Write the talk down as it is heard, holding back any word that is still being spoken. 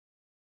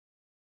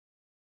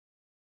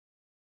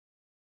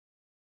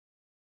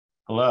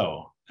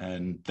Hello,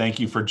 and thank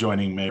you for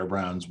joining Mayor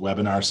Brown's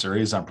webinar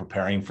series on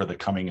preparing for the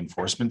coming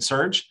enforcement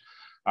surge.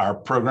 Our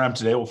program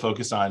today will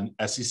focus on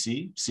SEC,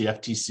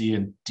 CFTC,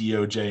 and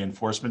DOJ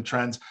enforcement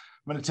trends.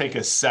 I'm going to take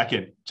a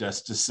second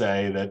just to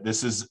say that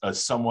this is a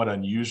somewhat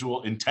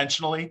unusual,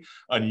 intentionally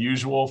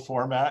unusual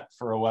format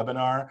for a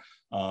webinar.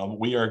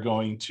 We are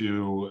going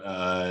to,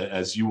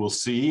 as you will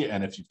see,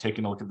 and if you've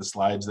taken a look at the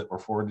slides that were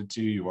forwarded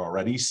to you, you've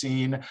already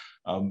seen,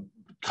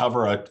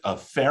 cover a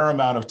fair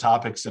amount of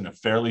topics in a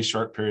fairly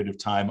short period of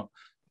time,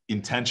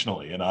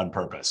 intentionally and on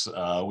purpose.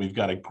 We've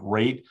got a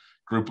great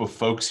group of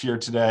folks here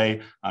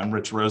today. I'm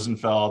Rich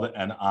Rosenfeld,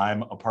 and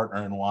I'm a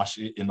partner in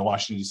the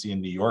Washington, D.C.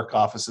 and New York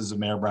offices of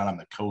Mayor Brown. I'm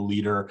the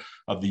co-leader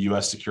of the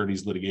U.S.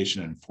 Securities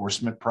Litigation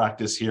Enforcement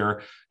practice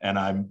here, and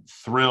I'm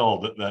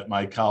thrilled that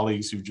my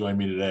colleagues who've joined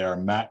me today are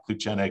Matt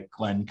Kluchenik,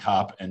 Glenn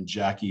Kopp, and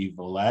Jackie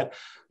Villette.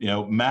 You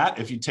know, Matt,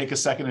 if you take a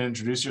second and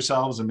introduce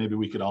yourselves, and maybe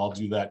we could all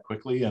do that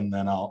quickly, and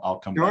then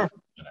I'll come back.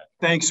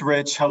 Thanks,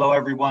 Rich. Hello,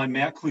 everyone.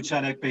 Matt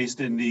Kluchenik, based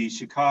in the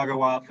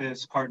Chicago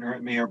office, partner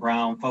at Mayor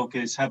Brown,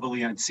 focus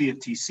heavily on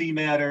CFTC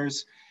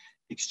matters,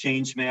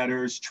 exchange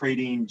matters,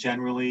 trading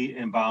generally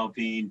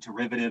involving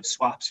derivatives,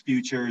 swaps,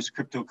 futures,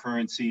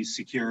 cryptocurrencies,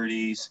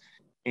 securities,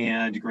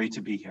 and great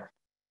to be here.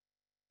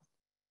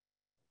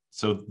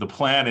 So the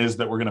plan is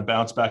that we're going to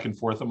bounce back and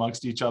forth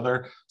amongst each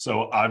other.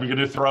 So I'm going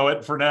to throw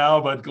it for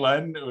now, but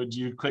Glenn, would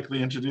you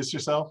quickly introduce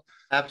yourself?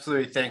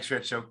 Absolutely. Thanks,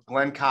 Rich. So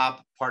Glenn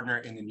Kopp, partner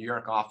in the New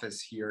York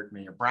office here at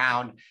Mayor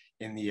Brown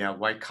in the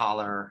white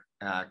collar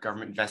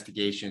government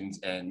investigations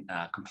and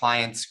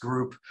compliance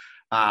group,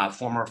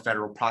 former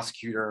federal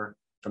prosecutor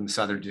from the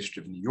Southern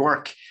District of New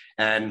York.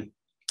 And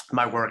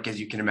my work, as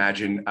you can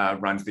imagine,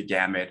 runs the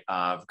gamut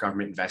of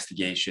government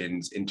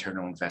investigations,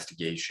 internal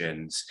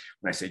investigations.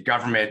 When I say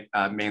government,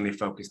 mainly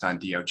focused on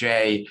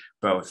DOJ,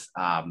 both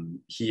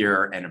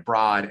here and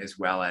abroad, as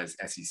well as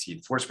SEC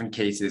enforcement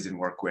cases, and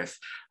work with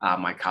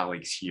my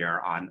colleagues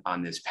here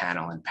on this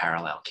panel in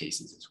parallel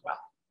cases as well.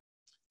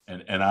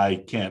 And I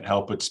can't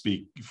help but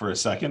speak for a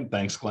second.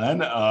 Thanks,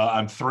 Glenn.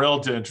 I'm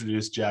thrilled to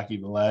introduce Jackie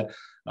Villette.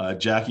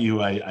 Jackie,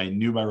 who I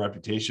knew by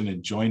reputation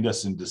and joined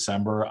us in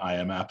December. I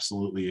am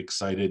absolutely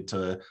excited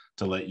to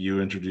let you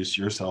introduce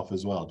yourself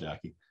as well,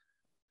 Jackie.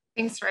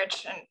 Thanks,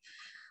 Rich. And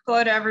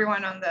hello to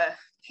everyone on the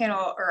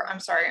panel, or I'm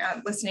sorry,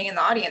 listening in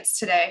the audience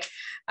today.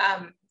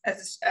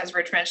 As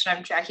Rich mentioned,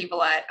 I'm Jackie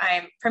Villette.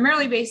 I'm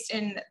primarily based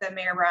in the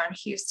Mayor Brown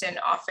Houston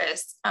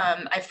office.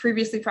 I've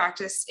previously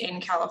practiced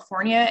in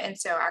California, and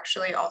so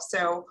actually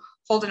also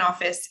hold an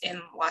office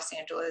in Los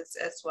Angeles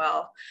as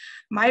well.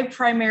 My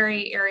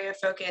primary area of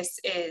focus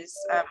is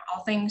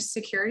all things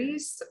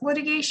securities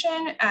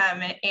litigation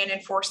and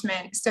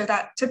enforcement. So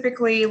that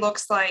typically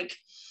looks like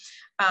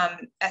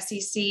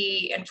SEC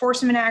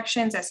enforcement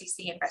actions,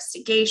 SEC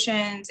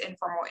investigations,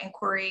 informal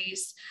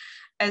inquiries,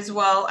 as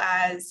well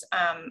as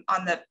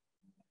on the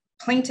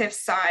plaintiff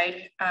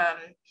side,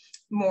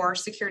 more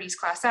securities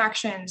class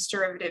actions,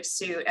 derivative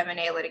suit,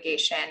 M&A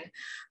litigation.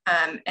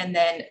 And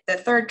then the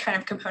third kind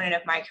of component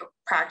of my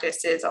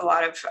practice is a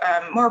lot of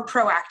more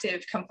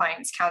proactive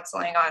compliance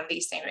counseling on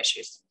these same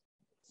issues.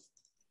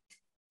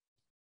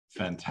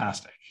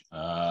 Fantastic.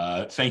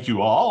 Thank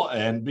you all.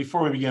 And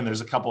before we begin,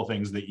 there's a couple of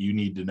things that you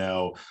need to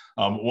know.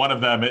 One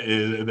of them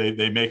is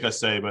they make us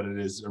say, but it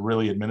is a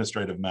really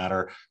administrative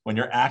matter. When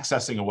you're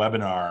accessing a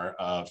webinar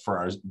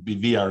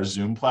via our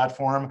Zoom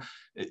platform,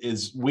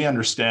 we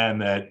understand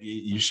that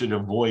you should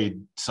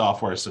avoid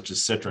software such as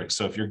Citrix.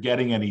 So if you're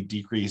getting any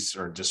decrease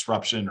or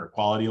disruption or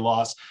quality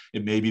loss,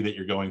 it may be that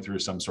you're going through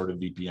some sort of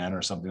VPN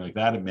or something like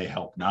that. It may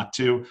help not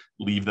to.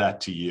 Leave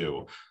that to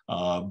you.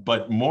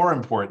 But more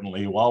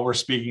importantly, while we're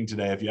speaking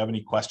today, if you have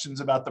any questions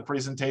about the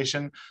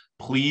presentation,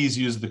 please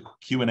use the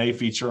Q&A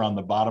feature on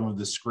the bottom of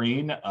the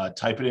screen.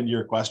 Type it into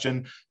your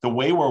question. The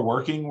way we're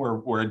working,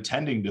 we're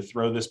intending to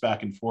throw this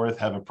back and forth,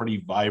 have a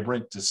pretty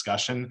vibrant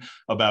discussion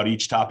about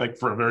each topic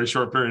for a very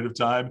short period of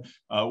time.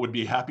 Would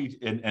be happy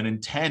and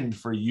intend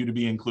for you to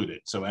be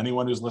included. So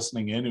anyone who's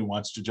listening in who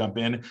wants to jump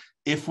in,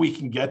 if we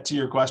can get to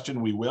your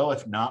question, we will.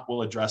 If not,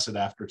 we'll address it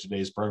after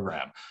today's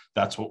program.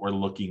 That's what we're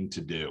looking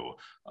to do.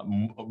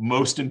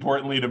 Most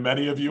importantly to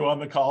many of you on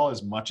the call,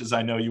 as much as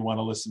I know you want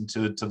to listen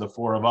to the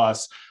four of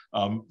us,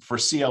 for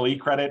CLE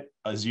credit,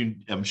 as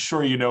I'm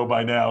sure you know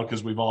by now,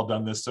 because we've all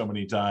done this so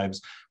many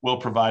times, we'll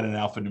provide an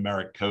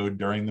alphanumeric code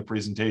during the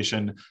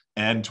presentation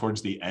and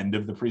towards the end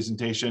of the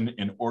presentation.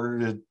 In order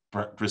to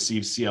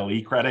receive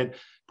CLE credit,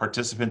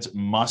 participants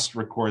must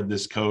record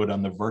this code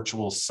on the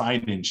virtual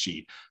sign-in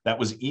sheet that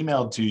was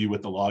emailed to you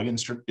with the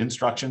login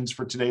instructions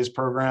for today's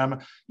program.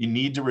 You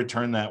need to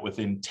return that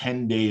within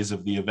 10 days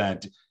of the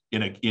event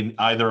in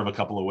either of a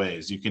couple of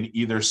ways. You can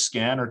either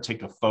scan or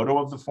take a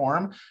photo of the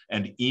form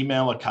and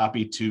email a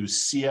copy to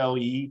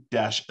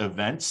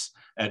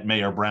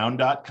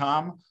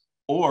cle-events@mayorbrown.com,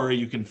 or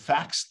you can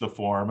fax the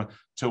form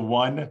to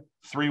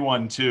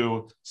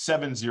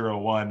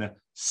 1-312-701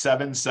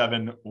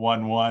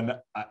 7711.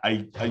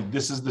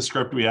 This is the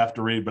script we have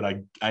to read, but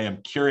I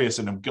am curious,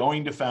 and I'm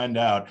going to find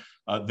out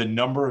the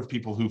number of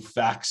people who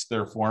fax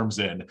their forms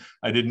in.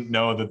 I didn't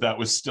know that that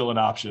was still an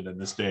option in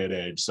this day and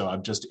age, so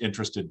I'm just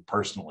interested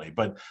personally.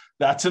 But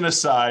that's an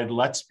aside.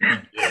 Let's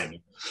begin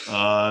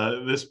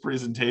this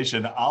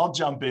presentation. I'll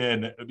jump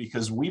in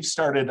because we've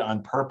started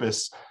on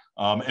purpose.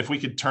 If we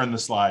could turn the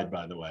slide,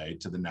 by the way,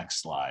 to the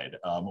next slide.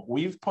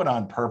 We've put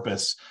on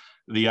purpose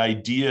the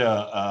idea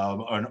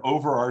of an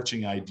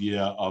overarching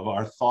idea of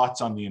our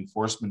thoughts on the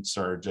enforcement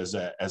surge as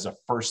a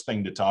first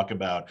thing to talk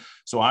about.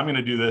 So I'm going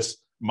to do this,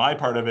 my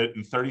part of it,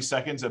 in 30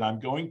 seconds, and I'm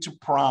going to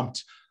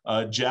prompt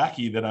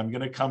Jackie that I'm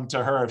going to come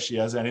to her if she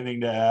has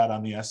anything to add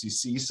on the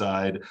SEC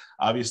side.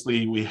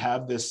 Obviously, we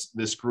have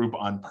this group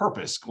on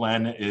purpose.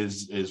 Glenn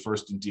is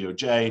first in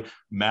DOJ,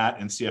 Matt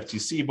in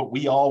CFTC, but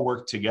we all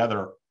work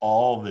together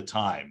all the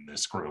time,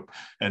 this group.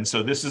 And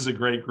so this is a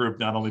great group.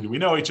 Not only do we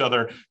know each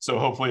other, so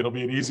hopefully it'll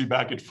be an easy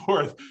back and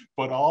forth,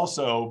 but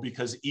also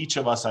because each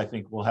of us, I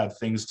think, will have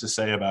things to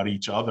say about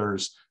each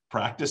other's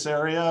practice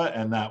area.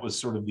 And that was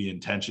sort of the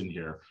intention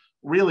here.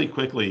 Really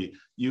quickly,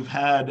 you've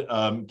had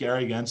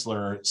Gary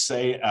Gensler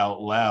say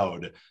out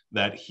loud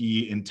that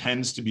he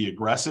intends to be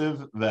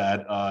aggressive,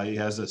 that he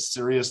has a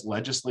serious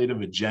legislative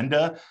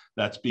agenda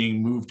that's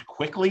being moved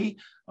quickly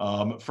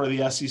for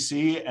the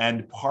SEC.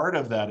 And part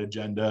of that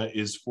agenda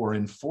is for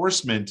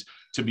enforcement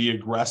to be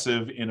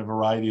aggressive in a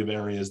variety of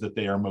areas that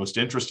they are most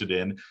interested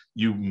in.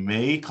 You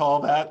may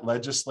call that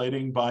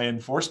legislating by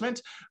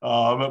enforcement,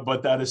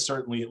 but that is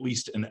certainly at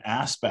least an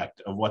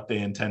aspect of what they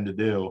intend to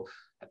do.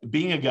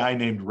 Being a guy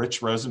named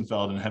Rich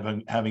Rosenfeld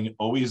and having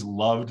always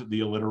loved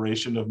the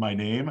alliteration of my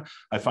name,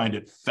 I find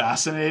it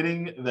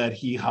fascinating that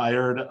he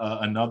hired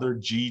another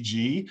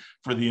GG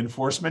for the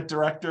enforcement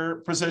director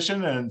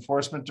position. And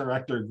enforcement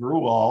director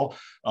Gruwal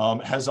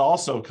has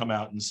also come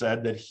out and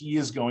said that he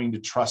is going to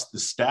trust the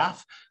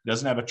staff. He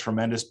doesn't have a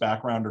tremendous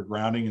background or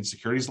grounding in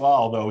securities law,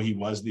 although he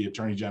was the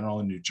attorney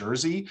general in New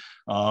Jersey.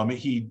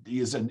 He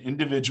is an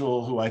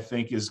individual who I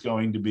think is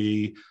going to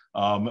be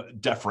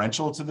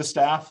deferential to the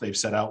staff. They've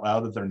said out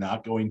loud that they're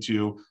not going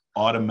to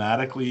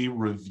automatically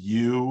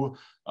review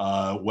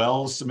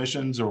Wells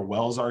submissions or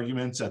Wells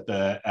arguments at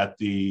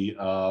the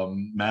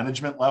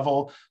management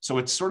level. So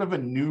it's sort of a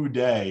new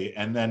day.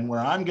 And then where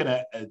I'm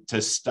going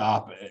to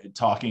stop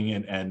talking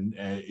and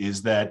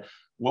is that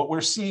what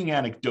we're seeing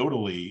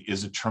anecdotally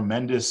is a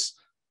tremendous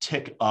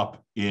tick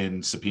up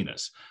in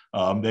subpoenas.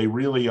 They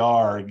really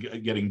are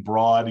getting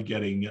broad,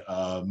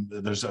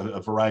 there's a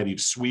variety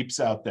of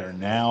sweeps out there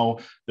now.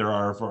 There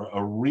are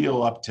a real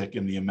uptick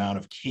in the amount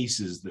of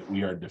cases that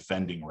we are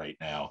defending right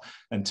now.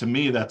 And to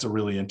me, that's a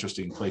really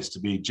interesting place to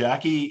be.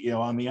 Jackie,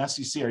 on the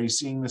SEC, are you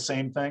seeing the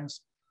same things?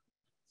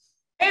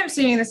 I am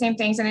seeing the same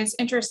things, and it's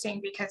interesting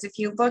because if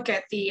you look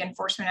at the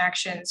enforcement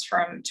actions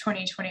from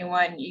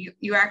 2021,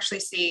 you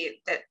actually see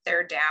that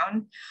they're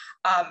down.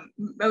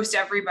 Most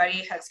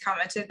everybody has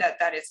commented that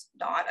that is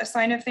not a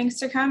sign of things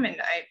to come,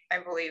 and I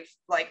believe,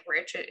 like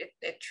Rich,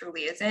 it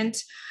truly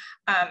isn't.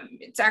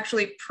 It's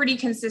actually pretty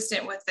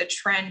consistent with the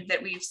trend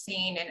that we've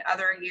seen in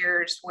other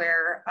years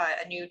where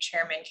a new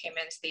chairman came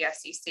into the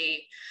SEC.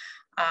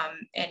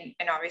 And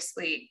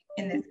obviously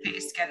in this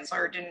case,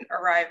 Gensler didn't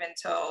arrive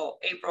until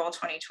April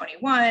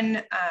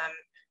 2021.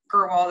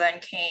 Gerwal then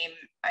came,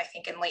 I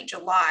think, in late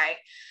July.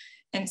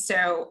 And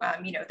so,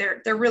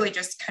 they're really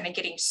just kind of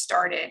getting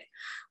started.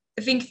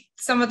 I think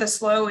some of the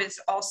slow is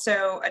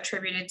also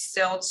attributed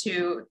still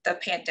to the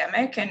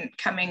pandemic and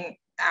coming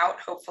out,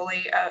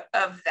 hopefully,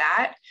 of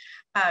that.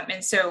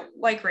 And so,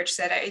 like Rich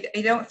said,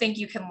 I don't think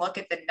you can look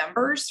at the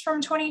numbers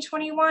from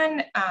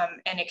 2021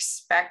 and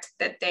expect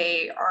that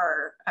they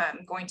are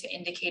going to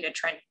indicate a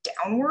trend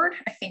downward.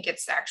 I think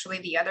it's actually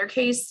the other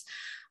case.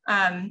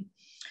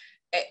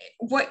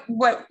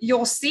 What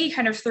you'll see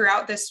kind of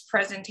throughout this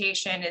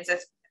presentation is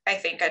I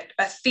think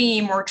a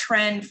theme or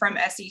trend from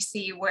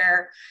SEC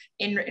where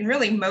in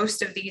really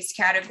most of these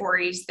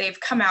categories, they've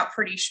come out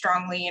pretty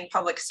strongly in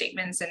public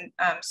statements and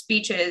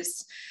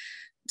speeches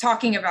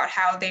talking about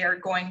how they are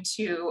going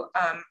to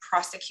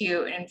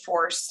prosecute and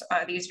enforce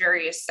these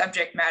various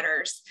subject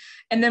matters.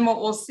 And then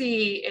what we'll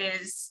see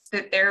is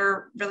that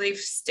they're really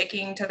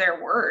sticking to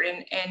their word.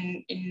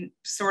 And in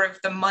sort of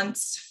the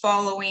months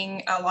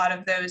following a lot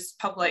of those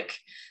public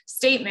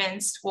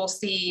statements, we'll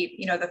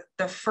see,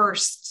 the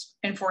first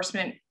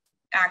enforcement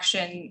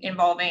action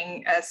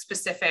involving a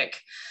specific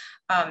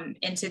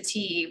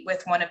entity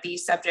with one of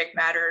these subject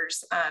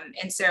matters.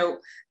 And so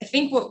I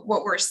think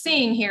what we're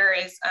seeing here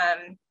is,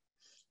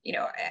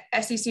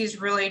 SEC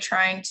is really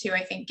trying to,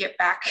 I think, get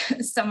back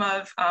some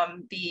of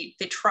the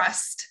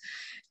trust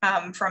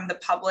from the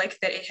public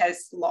that it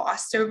has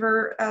lost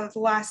over the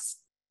last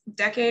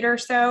decade or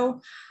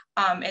so.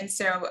 And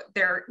so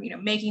they're,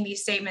 making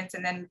these statements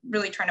and then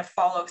really trying to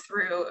follow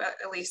through,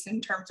 at least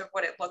in terms of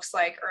what it looks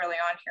like early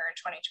on here in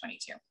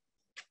 2022.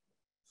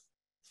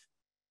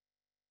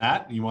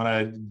 Matt, you want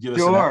to give us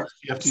Sure.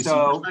 an CFTC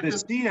So the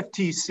perspective?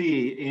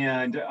 CFTC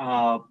and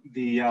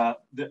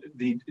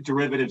the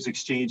derivatives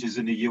exchanges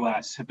in the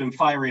U.S. have been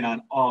firing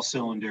on all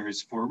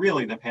cylinders for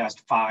really the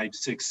past 5,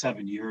 6,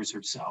 7 years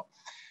or so.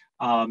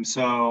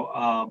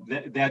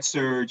 That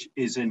surge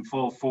is in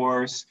full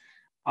force.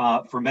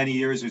 For many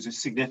years, there's a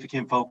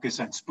significant focus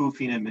on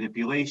spoofing and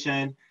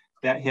manipulation.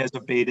 That has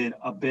abated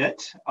a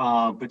bit,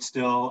 but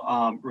still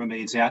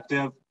remains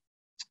active.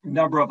 A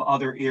number of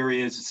other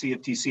areas, the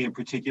CFTC in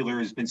particular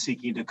has been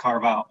seeking to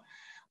carve out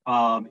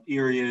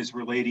areas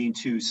relating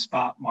to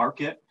spot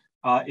market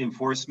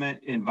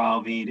enforcement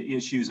involving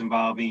issues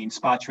involving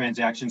spot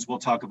transactions. We'll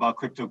talk about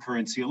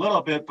cryptocurrency a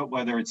little bit, but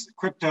whether it's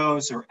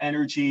cryptos or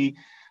energy,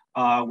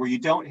 where you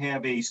don't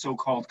have a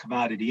so-called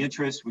commodity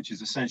interest, which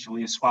is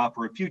essentially a swap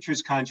or a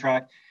futures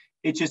contract,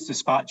 it's just a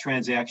spot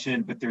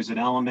transaction, but there's an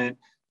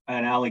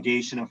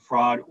allegation of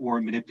fraud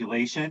or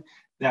manipulation.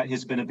 That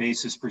has been a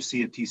basis for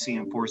CFTC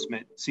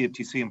enforcement.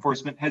 CFTC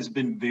enforcement has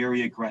been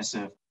very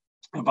aggressive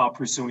about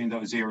pursuing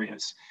those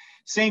areas.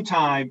 Same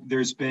time,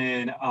 there's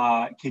been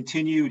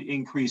continued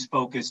increased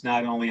focus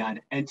not only on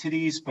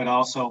entities, but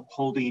also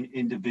holding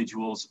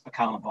individuals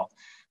accountable.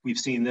 We've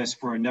seen this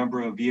for a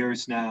number of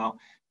years now,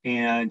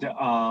 and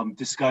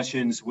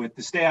discussions with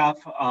the staff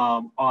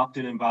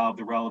often involve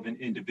the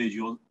relevant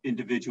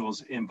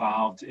individuals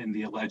involved in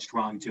the alleged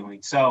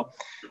wrongdoing. So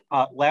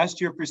last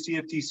year for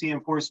CFTC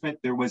enforcement,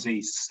 there was a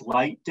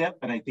slight dip,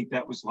 and I think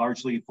that was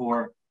largely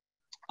for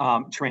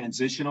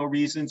transitional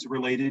reasons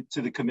related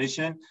to the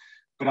commission.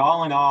 But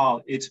all in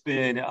all, it's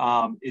been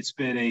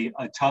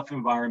a tough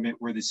environment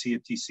where the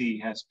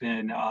CFTC has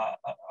been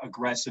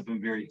aggressive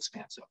and very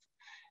expansive.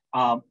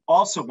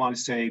 Also want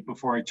to say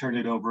before I turn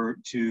it over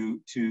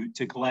to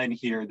Glenn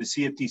here, the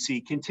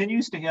CFTC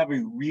continues to have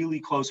a really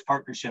close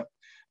partnership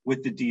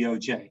with the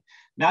DOJ.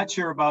 Not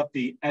sure about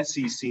the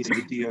SEC and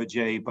the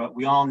DOJ, but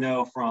we all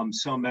know from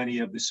so many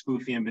of the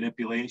spoofing and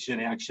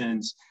manipulation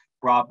actions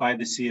brought by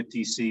the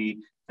CFTC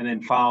and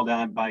then followed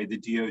on by the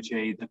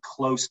DOJ, the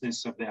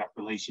closeness of that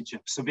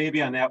relationship. So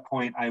maybe on that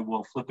point, I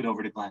will flip it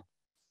over to Glenn.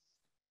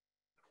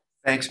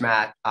 Thanks,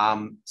 Matt.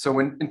 So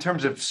in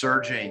terms of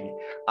surging,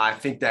 I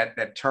think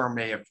that term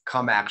may have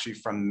come actually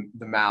from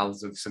the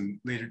mouths of some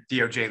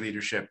DOJ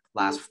leadership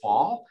last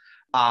fall.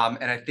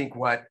 And I think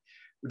what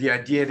the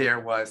idea there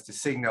was to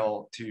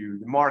signal to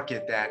the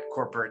market that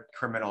corporate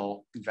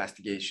criminal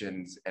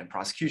investigations and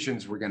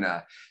prosecutions were going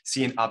to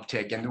see an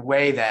uptick. And the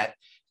way that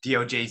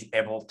DOJ is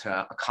able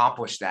to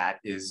accomplish that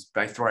is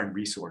by throwing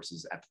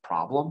resources at the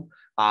problem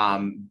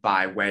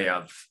by way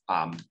of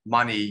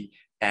money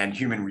and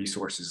human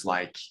resources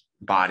like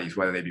bodies,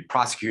 whether they be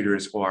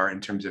prosecutors or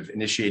in terms of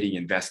initiating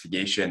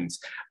investigations,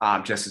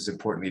 just as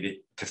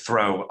importantly to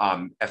throw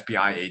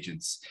FBI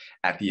agents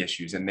at the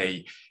issues. And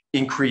DOJ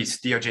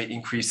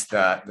increased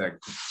the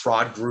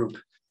fraud group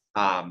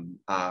from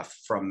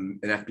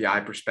an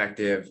FBI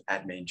perspective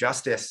at Main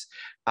Justice.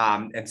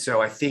 And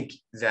so I think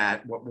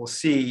that what we'll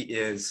see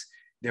is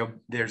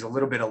there's a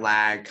little bit of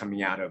lag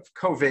coming out of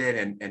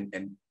COVID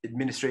and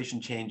administration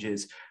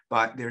changes,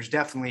 but there's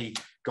definitely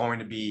going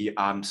to be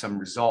some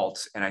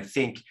results. And I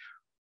think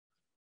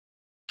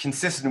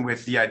consistent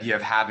with the idea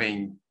of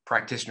having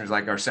practitioners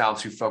like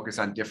ourselves who focus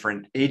on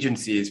different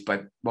agencies,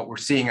 but what we're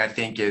seeing, I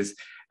think, is,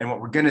 and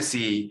what we're going to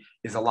see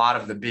is a lot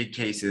of the big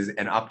cases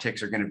and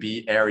upticks are going to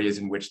be areas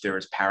in which there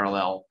is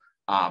parallel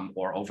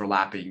or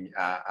overlapping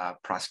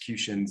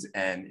prosecutions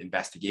and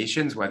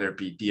investigations, whether it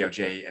be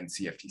DOJ and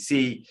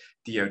CFTC,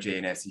 DOJ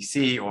and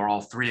SEC, or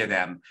all three of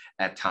them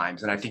at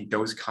times. And I think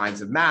those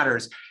kinds of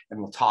matters, and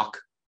we'll talk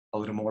a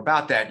little more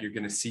about that, you're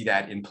going to see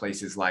that in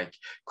places like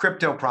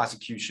crypto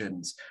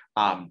prosecutions.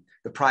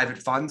 The private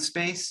fund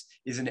space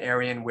is an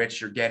area in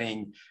which you're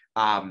getting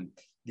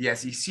the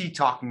SEC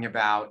talking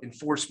about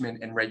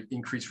enforcement and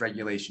increased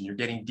regulation. You're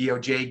getting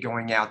DOJ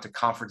going out to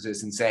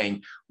conferences and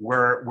saying,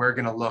 we're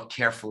going to look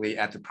carefully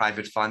at the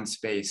private fund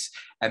space.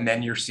 And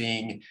then you're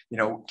seeing,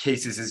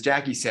 cases, as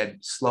Jackie said,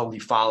 slowly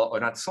follow, or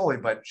not slowly,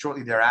 but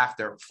shortly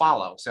thereafter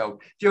follow. So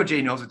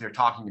DOJ knows what they're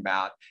talking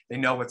about. They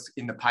know what's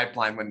in the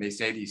pipeline when they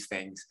say these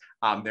things.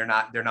 They're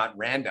not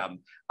random.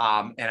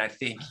 And I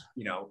think,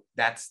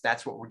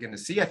 that's what we're going to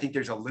see. I think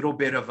there's a little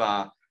bit of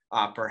a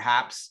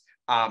perhaps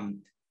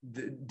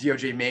the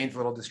DOJ Main's a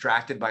little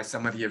distracted by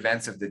some of the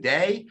events of the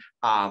day.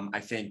 I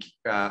think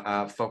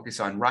focus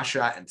on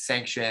Russia and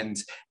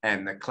sanctions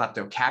and the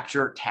klepto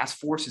capture task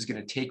force is going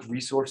to take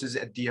resources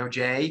at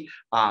DOJ.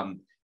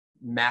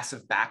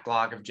 Massive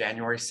backlog of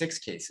January 6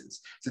 cases.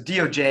 So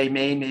DOJ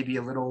may be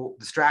a little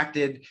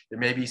distracted. There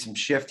may be some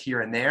shift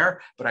here and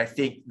there, but I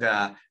think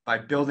by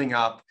building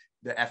up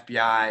the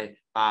FBI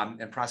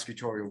and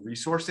prosecutorial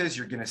resources,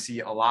 you're going to see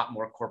a lot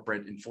more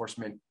corporate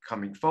enforcement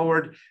coming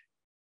forward.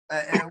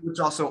 Which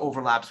also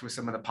overlaps with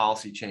some of the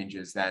policy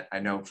changes that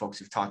I know folks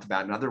have talked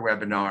about in other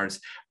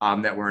webinars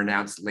that were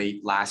announced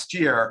late last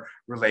year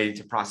related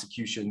to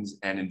prosecutions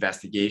and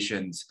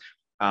investigations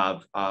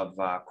of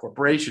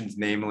corporations,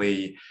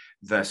 namely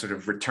the sort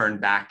of return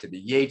back to the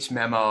Yates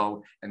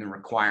memo and the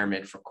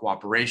requirement for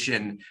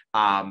cooperation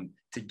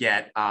to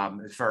get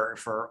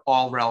for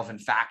all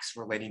relevant facts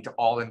relating to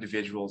all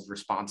individuals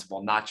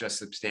responsible, not just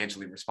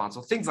substantially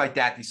responsible. Things like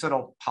that. These sort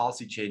of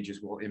policy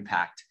changes will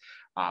impact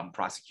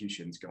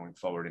prosecutions going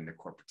forward in the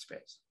corporate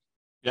space.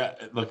 Yeah,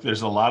 look,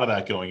 there's a lot of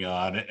that going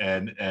on,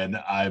 and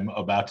I'm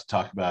about to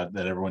talk about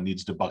that. Everyone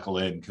needs to buckle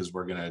in because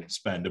we're going to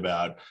spend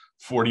about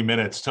 40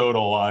 minutes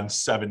total on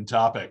 7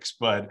 topics.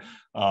 But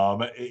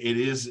it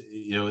is,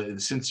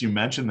 since you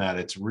mentioned that,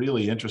 it's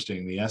really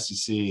interesting. The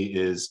SEC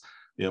is,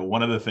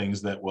 one of the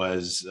things that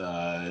was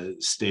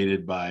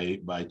stated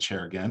by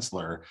Chair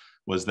Gensler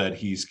was that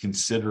he's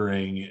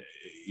considering,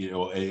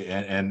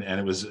 and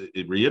it was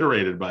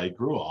reiterated by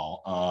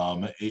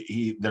Gruol.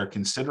 They're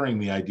considering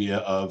the idea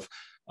of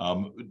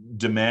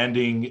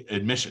demanding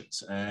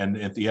admissions, and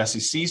at the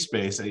SEC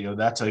space,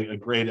 that's a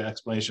great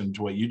explanation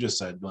to what you just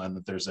said, Glenn,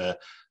 that there's a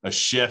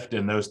shift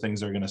and those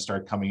things are going to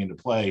start coming into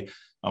play.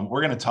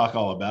 We're going to talk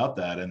all about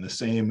that, and the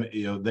same,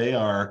 they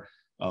are,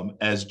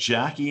 as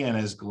Jackie and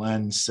as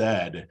Glenn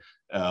said,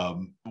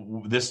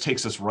 this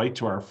takes us right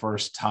to our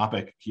first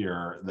topic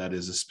here. That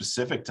is a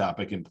specific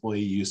topic: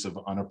 employee use of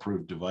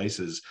unapproved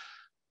devices.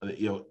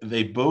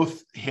 They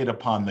both hit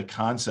upon the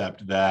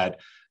concept that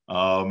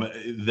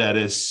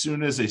as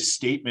soon as a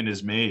statement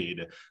is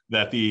made,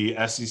 that the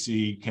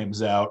SEC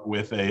comes out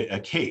with a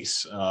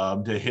case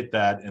to hit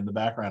that in the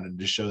background and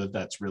to show that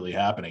that's really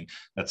happening.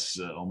 That's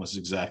almost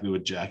exactly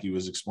what Jackie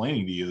was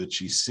explaining to you that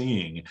she's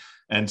seeing.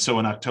 And so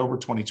in October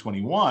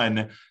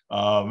 2021,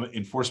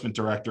 Enforcement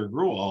Director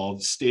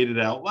Gruol stated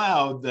out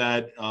loud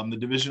that the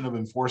Division of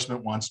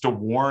Enforcement wants to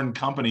warn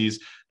companies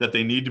that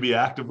they need to be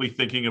actively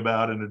thinking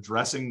about and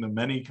addressing the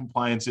many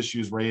compliance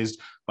issues raised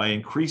by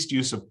increased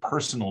use of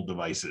personal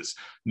devices,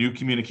 new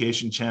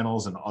communication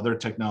channels, and other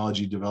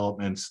technology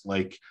developments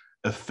like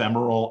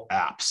ephemeral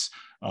apps.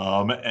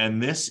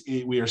 And this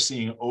we are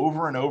seeing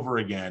over and over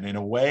again in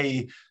a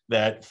way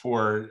that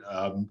for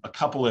a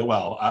couple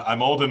of,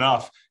 I'm old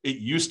enough, it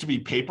used to be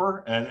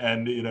paper.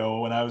 And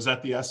when I was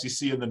at the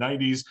SEC in the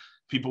 90s,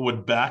 people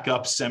would back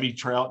up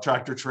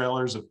semi-tractor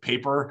trailers of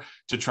paper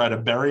to try to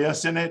bury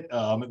us in it.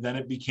 Then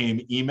it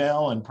became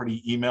email, and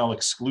pretty email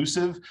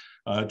exclusive,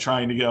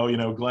 trying to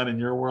go, Glenn, in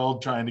your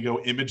world, trying to go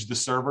image the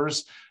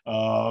servers,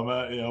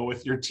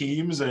 with your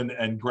teams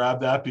and grab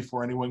that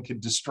before anyone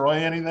could destroy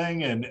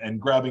anything, and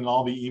grabbing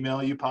all the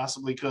email you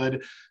possibly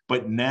could.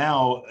 But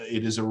now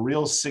it is a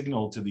real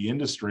signal to the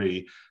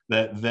industry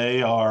that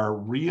they are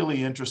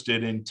really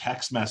interested in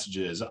text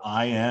messages,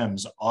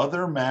 IMs,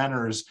 other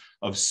manners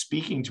of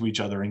speaking to each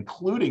other,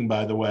 including,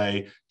 by the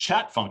way,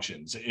 chat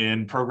functions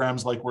in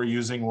programs like we're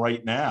using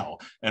right now,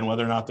 and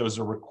whether or not those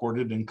are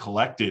recorded and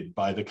collected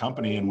by the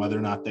company and whether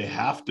or not they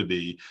have to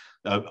be.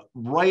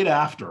 Right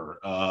after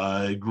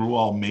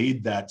Gruol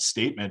made that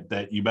statement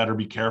that you better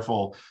be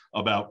careful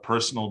about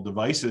personal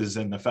devices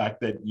and the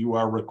fact that you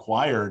are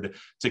required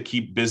to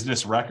keep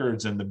business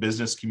records and the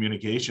business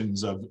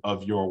communications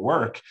of your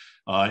work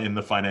in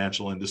the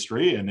financial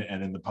industry and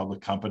in the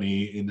public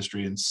company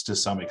industry, and to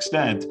some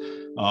extent,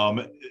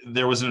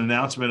 there was an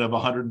announcement of a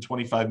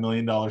 $125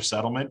 million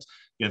settlement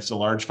against a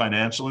large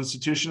financial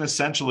institution,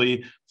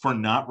 essentially for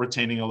not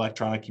retaining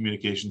electronic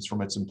communications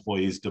from its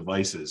employees'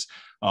 devices.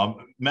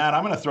 Matt,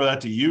 I'm going to throw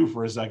that to you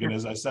for a second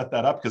as I set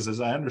that up, because as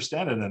I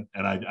understand it,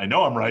 and I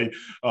know I'm right,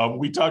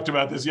 we talked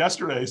about this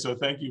yesterday, so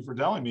thank you for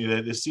telling me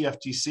that the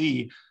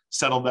CFTC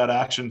settled that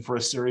action for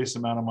a serious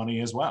amount of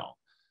money as well.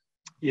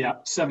 Yeah,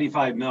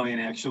 75 million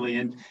actually.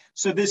 And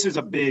so this is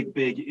a big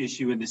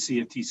issue in the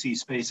CFTC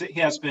space. It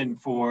has been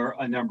for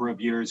a number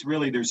of years.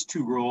 Really, there's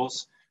 2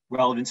 rules,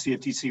 relevant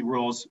CFTC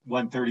rules,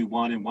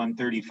 131 and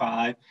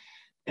 135.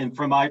 And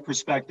from my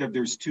perspective,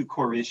 there's 2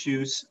 core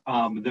issues.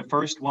 The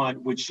first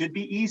one, which should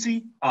be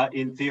easy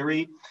in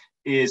theory,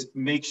 is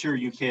make sure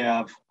you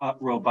have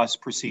robust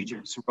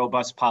procedures,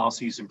 robust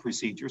policies and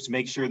procedures.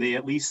 Make sure they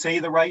at least say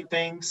the right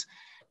things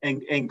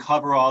and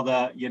cover all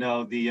the,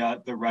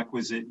 the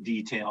requisite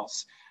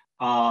details.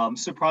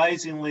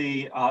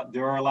 Surprisingly,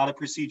 there are a lot of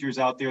procedures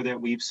out there that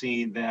we've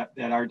seen that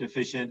are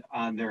deficient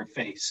on their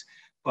face.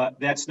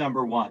 But that's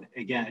number one.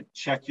 Again,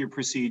 check your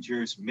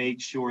procedures, make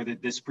sure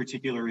that this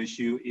particular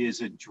issue is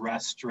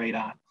addressed straight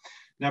on.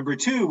 Number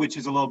 2, which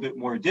is a little bit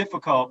more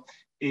difficult,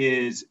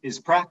 is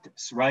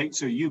practice, right?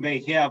 So you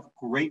may have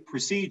great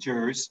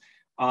procedures,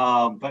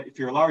 but if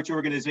you're a large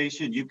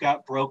organization, you've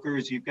got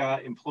brokers, you've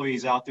got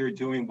employees out there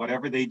doing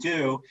whatever they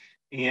do,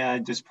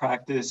 and does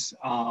practice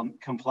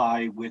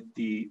comply with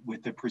the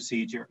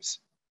procedures?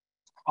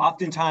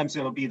 Oftentimes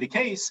it'll be the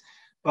case,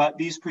 but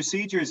these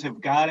procedures have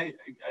got to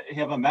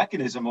have a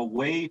mechanism, a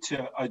way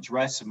to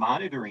address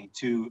monitoring,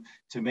 to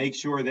make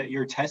sure that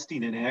you're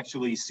testing and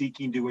actually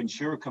seeking to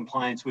ensure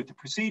compliance with the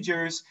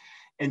procedures.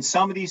 And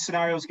some of these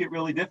scenarios get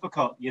really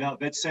difficult.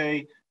 Let's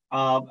say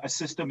a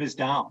system is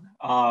down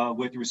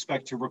with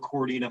respect to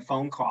recording a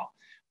phone call.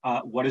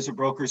 What is a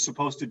broker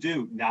supposed to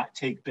do? Not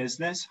take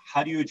business?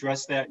 How do you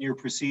address that in your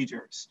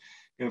procedures?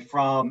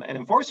 From an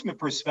enforcement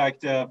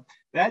perspective,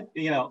 That,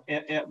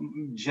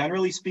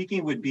 generally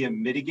speaking, would be a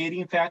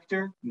mitigating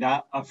factor,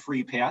 not a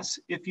free pass,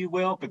 if you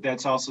will, but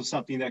that's also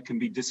something that can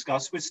be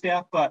discussed with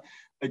staff. But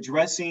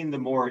addressing the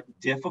more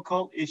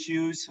difficult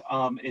issues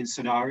and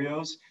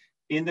scenarios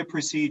in the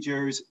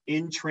procedures,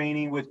 in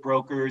training with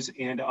brokers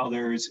and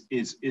others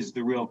is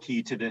the real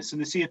key to this.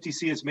 And the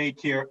CFTC has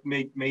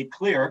made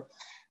clear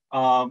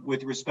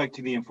with respect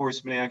to the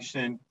enforcement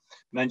action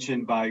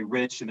mentioned by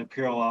Rich and the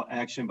parallel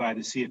action by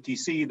the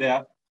CFTC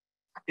that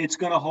it's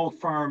going to hold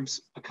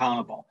firms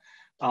accountable,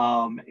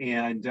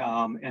 and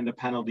the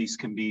penalties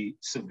can be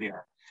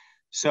severe.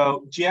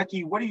 So,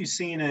 Jackie, what are you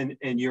seeing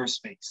in your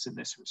space in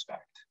this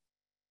respect?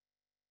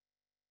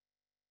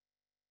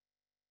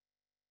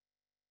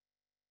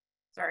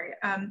 Sorry.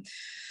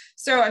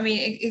 So, I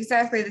mean,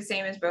 exactly the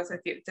same as both of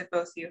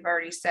you have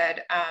already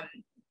said.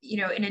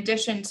 In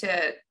addition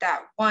to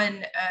that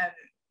one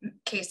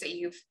case that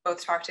you've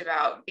both talked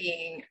about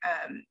being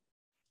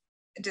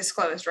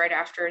disclosed right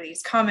after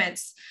these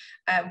comments,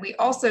 we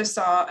also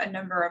saw a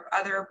number of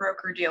other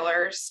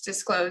broker-dealers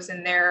disclose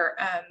in their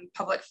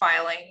public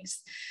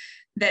filings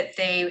that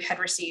they had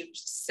received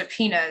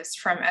subpoenas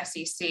from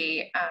SEC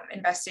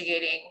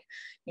investigating,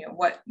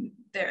 what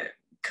there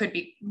could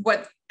be,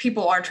 what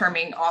people are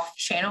terming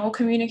off-channel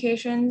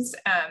communications,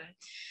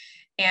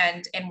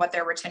 and what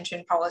their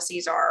retention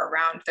policies are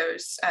around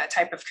those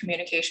type of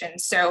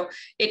communications. So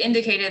it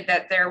indicated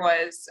that there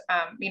was,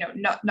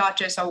 not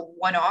just a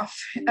one-off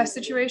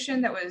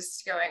situation that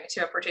was going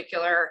to a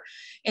particular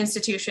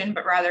institution,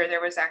 but rather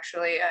there was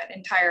actually an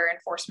entire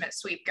enforcement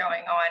sweep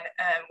going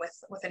on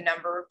with a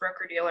number of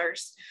broker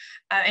dealers.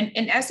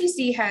 And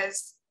SEC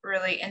has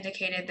really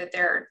indicated that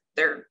there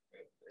are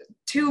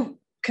two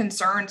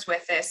concerns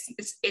with this.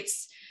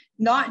 It's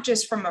not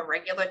just from a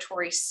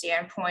regulatory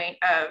standpoint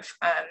of,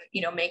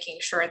 making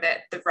sure that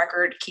the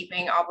record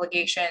keeping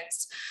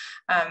obligations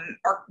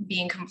are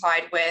being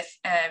complied with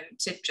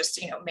to just,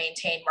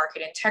 maintain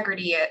market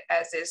integrity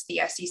as is the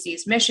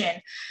SEC's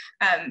mission.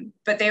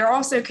 But they are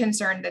also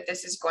concerned that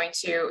this is going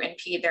to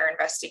impede their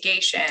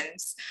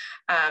investigations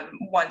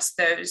once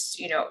those,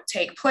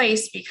 take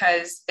place,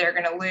 because they're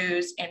going to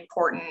lose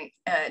important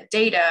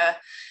data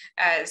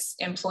as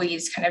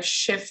employees kind of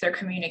shift their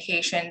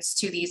communications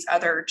to these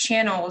other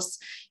channels,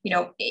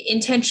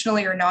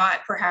 intentionally or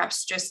not,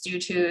 perhaps just due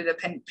to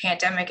the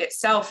pandemic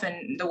itself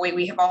and the way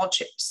we have all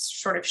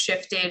sort of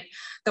shifted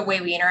the way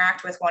we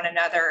interact with one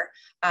another,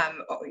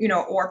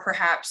 or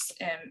perhaps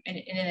in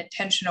an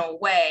intentional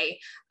way,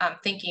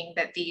 thinking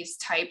that these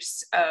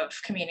types of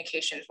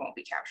communications won't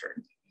be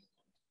captured.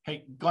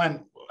 Hey,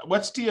 Glenn,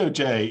 what's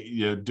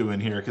DOJ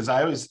doing here? Because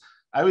I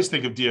always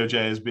think of DOJ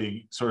as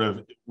being sort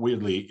of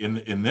weirdly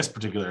in this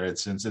particular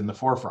instance in the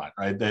forefront,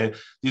 right?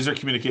 These are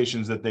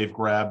communications that they've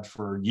grabbed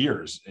for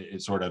years.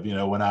 It's sort of,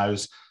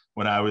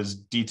 when I was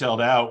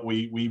detailed out,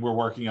 we were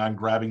working on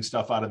grabbing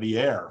stuff out of the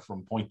air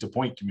from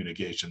point-to-point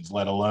communications,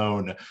 let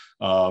alone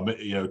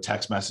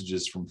text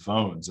messages from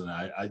phones. And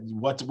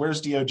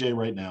where's DOJ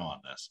right now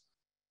on this?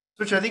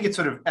 Which I think it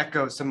sort of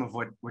echoes some of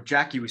what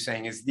Jackie was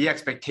saying, is the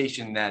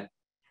expectation that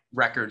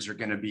records are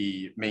going to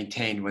be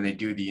maintained when they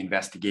do the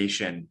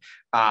investigation.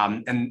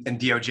 And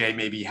DOJ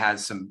maybe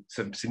has some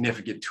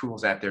significant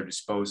tools at their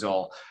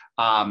disposal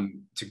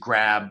to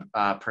grab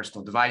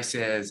personal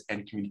devices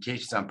and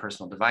communications on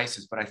personal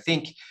devices. But I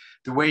think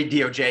the way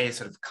DOJ has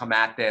sort of come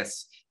at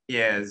this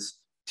is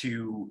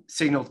to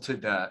signal to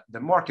the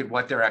market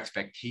what their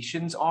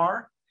expectations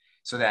are,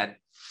 so that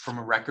from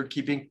a record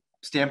keeping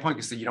standpoint,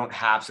 because you don't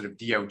have sort of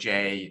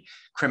DOJ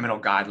criminal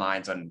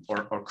guidelines on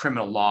or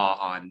criminal law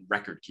on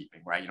record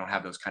keeping, right? You don't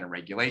have those kind of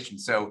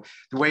regulations. So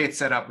the way it's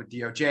set up with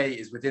DOJ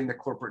is within the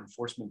corporate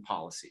enforcement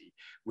policy,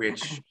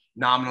 which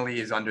nominally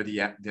is under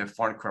the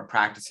Foreign Corrupt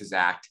Practices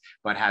Act,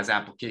 but has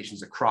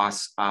applications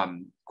across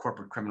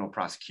corporate criminal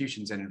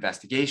prosecutions and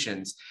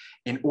investigations.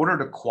 In order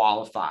to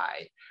qualify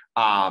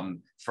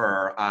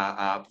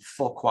for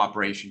full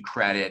cooperation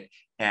credit,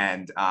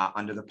 and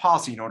under the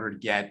policy, in order to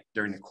get,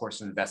 during the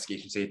course of an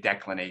investigation, say a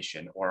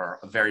declination or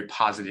a very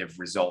positive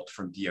result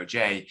from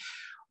DOJ,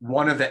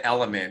 one of the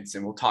elements,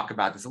 and we'll talk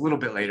about this a little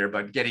bit later,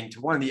 but getting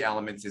to one of the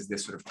elements is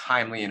this sort of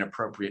timely and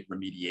appropriate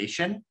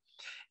remediation.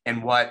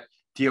 And what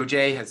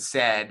DOJ has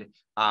said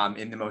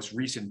in the most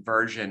recent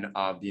version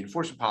of the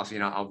enforcement policy,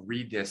 and I'll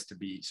read this so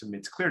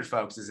it's clear to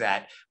folks, is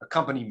that a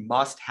company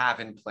must have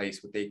in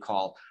place what they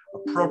call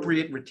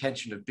appropriate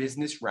retention of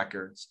business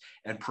records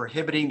and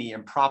prohibiting the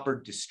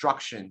improper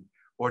destruction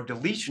or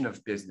deletion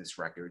of business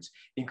records,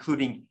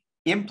 including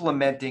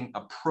implementing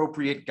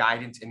appropriate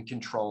guidance and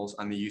controls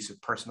on the use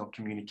of personal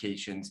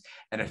communications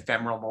and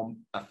ephemeral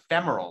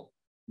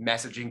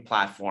messaging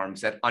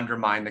platforms that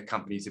undermine the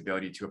company's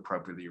ability to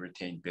appropriately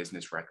retain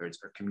business records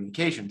or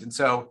communications. And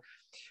so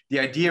the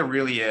idea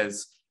really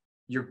is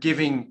you're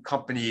giving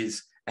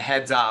companies a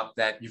heads up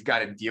that you've got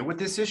to deal with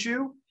this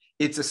issue.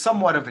 It's a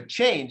somewhat of a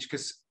change,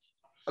 because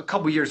a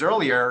couple of years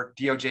earlier,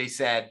 DOJ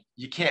said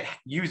you can't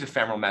use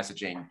ephemeral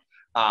messaging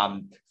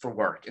for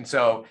work. And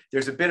so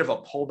there's a bit of a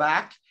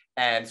pullback,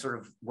 and sort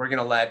of we're going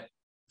to let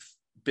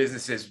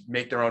businesses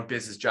make their own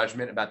business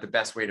judgment about the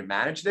best way to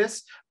manage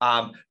this.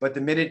 But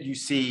the minute you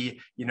see,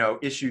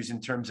 issues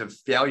in terms of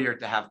failure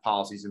to have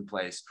policies in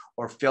place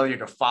or failure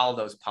to follow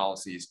those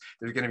policies,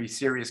 there's going to be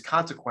serious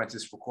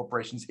consequences for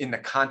corporations in the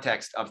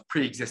context of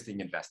pre-existing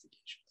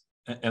investigations.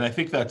 And I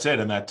think that's it.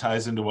 And that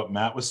ties into what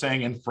Matt was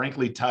saying, and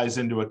frankly ties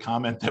into a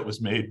comment that was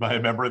made by a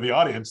member of the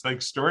audience.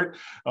 Thanks, Stuart,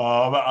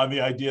 on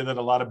the idea that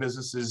a lot of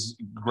businesses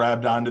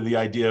grabbed onto the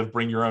idea of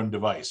bring your own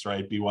device,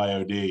 right?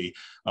 BYOD,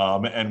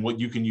 and what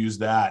you can use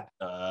that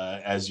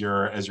as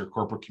your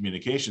corporate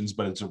communications,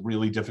 but it's a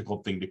really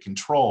difficult thing to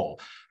control.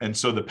 And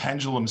so the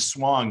pendulum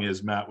swung,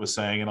 as Matt was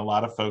saying, and a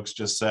lot of folks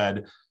just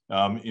said,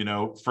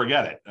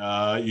 forget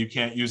it. You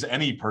can't use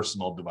any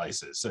personal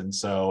devices. And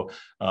so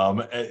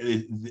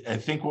I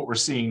think what we're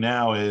seeing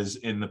now is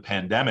in the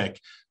pandemic,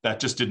 that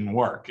just didn't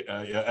work.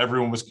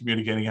 Everyone was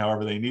communicating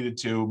however they needed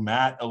to.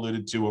 Matt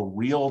alluded to a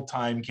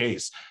real-time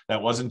case.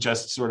 That wasn't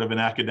just sort of an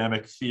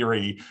academic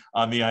theory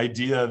on the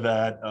idea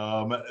that,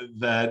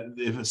 that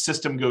if a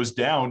system goes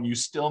down, you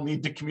still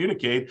need to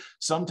communicate.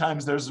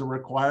 Sometimes there's a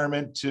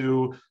requirement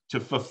to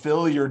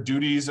fulfill your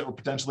duties or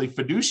potentially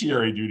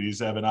fiduciary duties,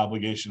 have an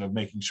obligation of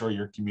making sure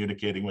you're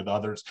communicating with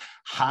others.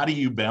 How do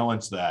you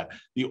balance that?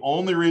 The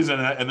only reason,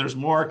 and there's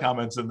more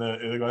comments in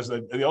the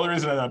question, the only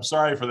reason, and I'm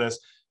sorry for this,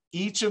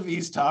 each of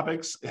these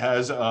topics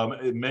has,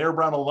 Mayor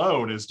Brown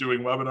alone is doing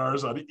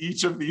webinars on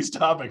each of these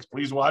topics.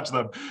 Please watch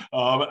them.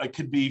 It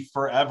could be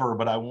forever,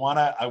 but I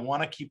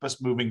wanna keep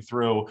us moving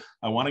through.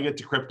 I wanna get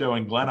to crypto,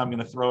 and Glenn, I'm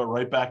gonna throw it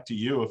right back to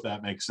you if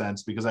that makes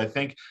sense, because I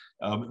think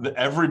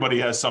everybody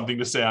has something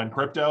to say on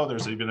crypto.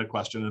 There's even a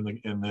question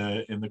in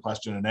the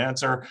question and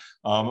answer,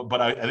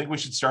 but I think we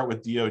should start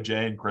with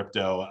DOJ and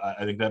crypto.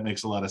 I think that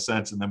makes a lot of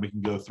sense, and then we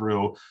can go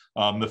through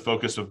the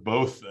focus of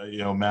both,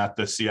 Matt,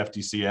 the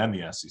CFTC and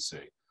the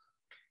SEC.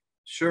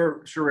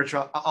 Sure, Rich.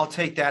 I'll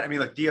take that. I mean,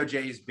 look,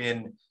 DOJ has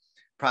been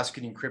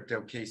prosecuting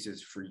crypto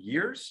cases for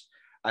years.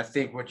 I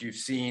think what you've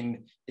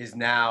seen is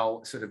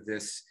now sort of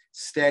this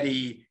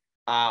steady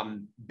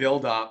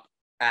buildup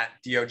at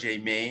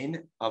DOJ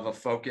Maine of a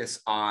focus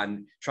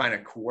on trying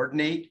to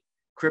coordinate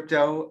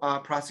crypto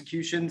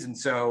prosecutions. And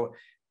so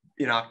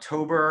in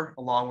October,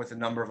 along with a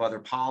number of other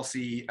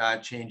policy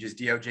changes,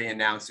 DOJ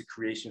announced the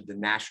creation of the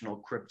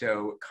National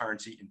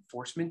Cryptocurrency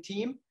Enforcement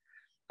Team.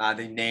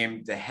 They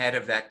named the head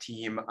of that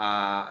team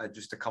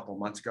just a couple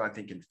months ago, I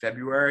think in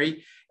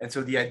February. And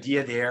so the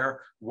idea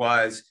there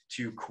was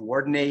to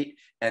coordinate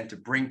and to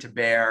bring to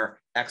bear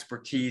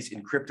expertise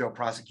in crypto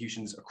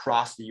prosecutions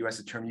across the U.S.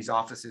 attorney's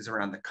offices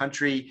around the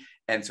country,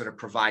 and sort of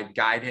provide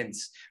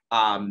guidance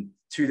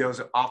to those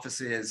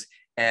offices,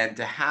 and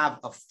to have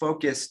a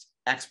focused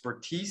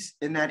expertise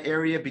in that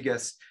area,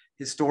 because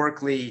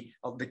historically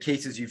the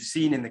cases you've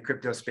seen in the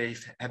crypto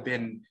space have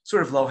been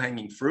sort of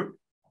low-hanging fruit.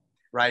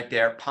 Right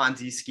there,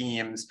 Ponzi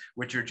schemes,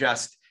 which are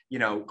just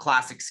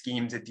classic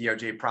schemes that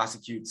DOJ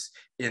prosecutes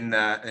in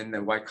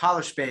the white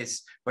collar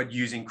space, but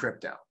using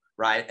crypto,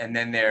 right? And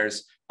then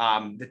there's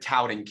the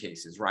touting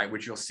cases, right,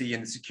 which you'll see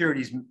in the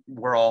securities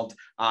world.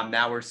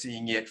 Now we're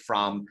seeing it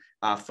from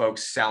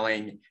folks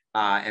selling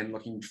and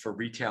looking for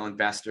retail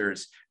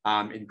investors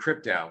in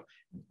crypto.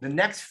 The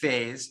next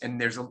phase,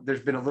 and there's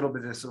been a little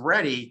bit of this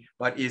already,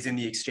 but is in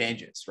the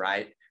exchanges,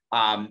 right?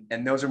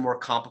 And those are more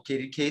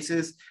complicated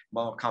cases,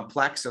 more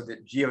complex. So the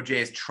DOJ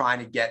is trying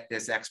to get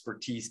this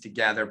expertise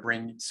together,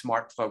 bring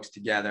smart folks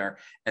together,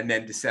 and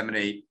then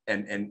disseminate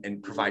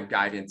and provide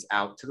guidance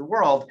out to the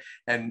world.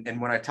 And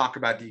when I talk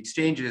about the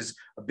exchanges,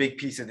 a big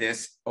piece of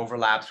this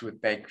overlaps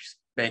with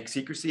Bank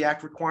Secrecy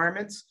Act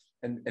requirements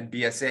and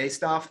BSA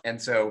stuff.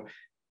 And so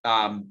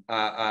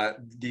the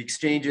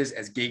exchanges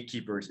as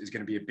gatekeepers is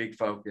going to be a big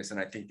focus, and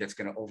I think that's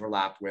going to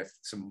overlap with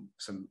some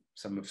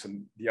of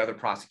the other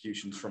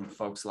prosecutions from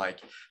folks like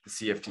the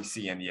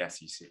CFTC and the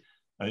SEC.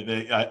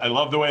 I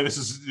love the way this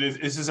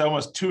is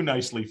almost too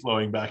nicely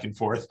flowing back and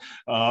forth.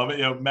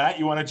 Matt,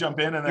 you want to jump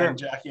in, and then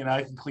sure, Jackie and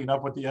I can clean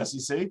up with the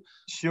SEC?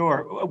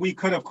 Sure. We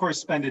could, of course,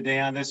 spend a day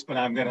on this, but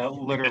I'm going to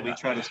literally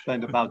try to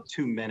spend about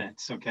 2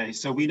 minutes. Okay.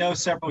 So we know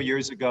several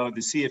years ago,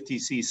 the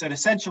CFTC said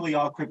essentially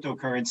all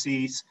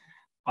cryptocurrencies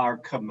are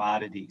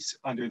commodities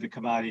under the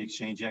Commodity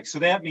Exchange Act. So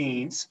that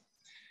means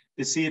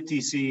the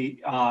CFTC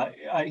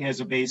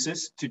has a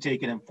basis to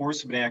take an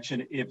enforcement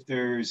action if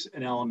there's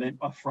an element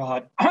of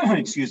fraud,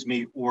 excuse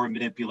me, or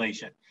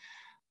manipulation.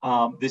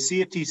 The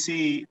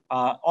CFTC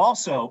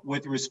also,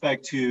 with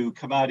respect to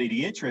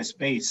commodity interest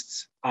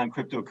based on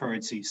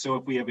cryptocurrencies. So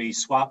if we have a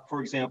swap,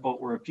 for example,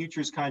 or a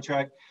futures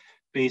contract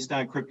based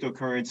on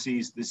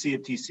cryptocurrencies, the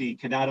CFTC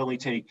can not only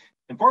take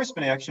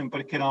enforcement action, but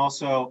it can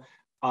also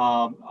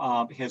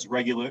has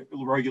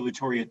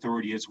regulatory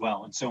authority as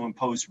well, and so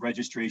impose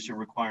registration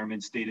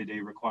requirements, day-to-day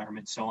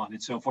requirements, so on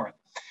and so forth.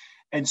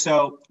 And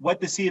so what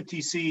the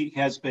CFTC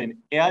has been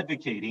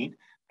advocating,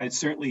 and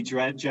certainly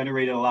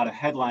generated a lot of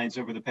headlines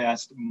over the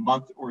past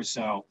month or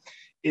so,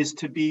 is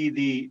to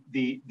be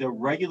the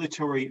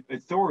regulatory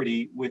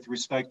authority with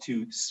respect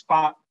to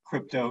spot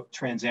crypto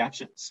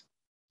transactions,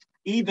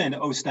 even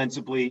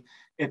ostensibly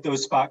if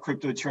those spot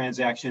crypto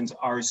transactions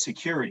are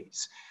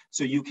securities.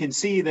 So you can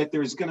see that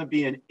there's going to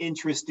be an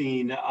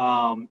interesting,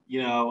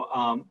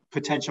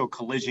 potential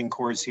collision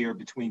course here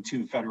between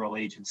two federal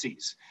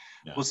agencies.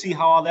 Yeah. We'll see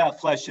how all that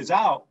fleshes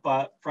out.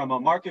 But from a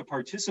market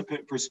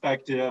participant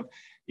perspective,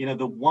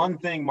 the one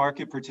thing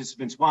market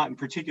participants want, and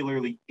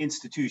particularly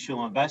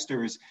institutional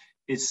investors,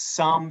 is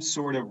some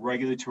sort of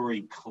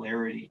regulatory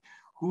clarity.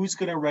 Who's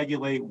going to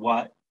regulate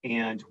what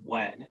and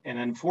when? And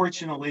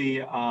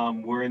unfortunately,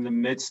 we're in the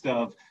midst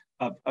of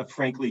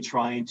frankly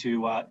trying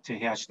to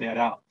hash that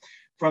out.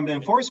 From the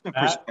enforcement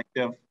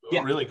perspective,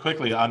 really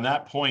quickly on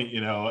that point,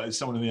 as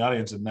someone in the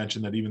audience had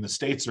mentioned that even the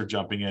states are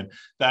jumping in,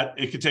 that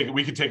we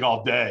could take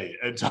all day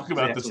and talk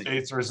about the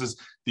states versus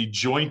the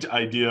joint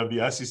idea of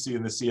the SEC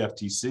and the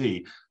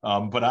CFTC.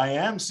 But I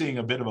am seeing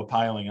a bit of a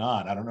piling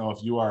on. I don't know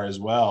if you are as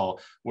well,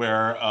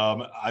 where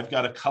I've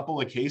got a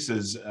couple of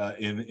cases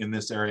in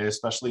this area,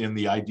 especially in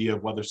the idea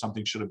of whether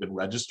something should have been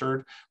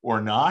registered or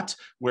not,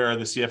 where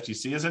the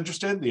CFTC is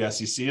interested, the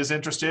SEC is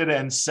interested,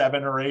 and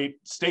 7 or 8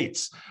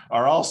 states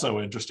are also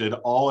interested,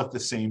 all at the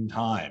same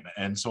time.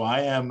 And so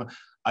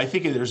I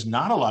think there's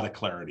not a lot of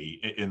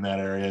clarity in that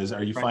area.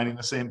 Are you finding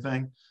the same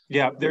thing?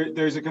 Yeah,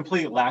 there's a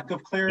complete lack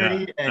of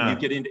clarity, and you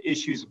get into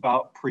issues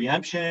about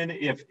preemption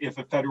if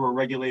a federal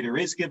regulator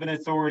is given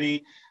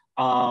authority.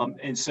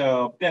 And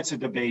so that's a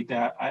debate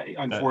that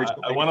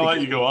unfortunately I want to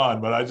let you go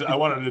on, but I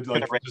wanted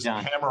to just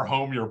hammer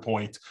home your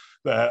point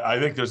that I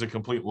think there's a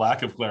complete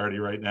lack of clarity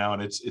right now,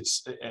 and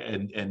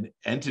and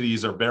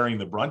entities are bearing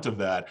the brunt of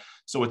that.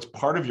 So it's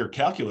part of your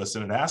calculus,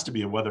 and it has to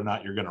be whether or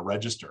not you're going to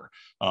register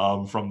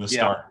from the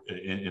start,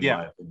 in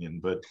my opinion.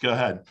 But go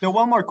ahead. So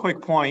one more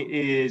quick point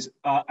is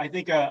I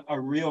think a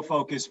real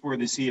focus for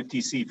the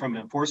CFTC from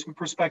an enforcement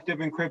perspective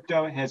in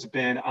crypto has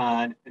been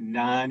on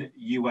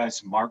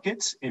non-US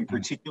markets in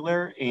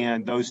particular,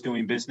 and those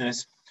doing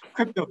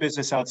crypto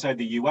business outside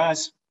the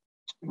US,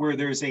 where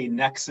there's a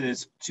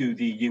nexus to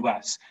the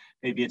US.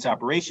 Maybe it's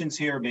operations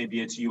here,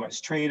 maybe it's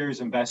US traders,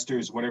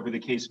 investors, whatever the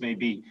case may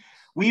be.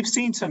 We've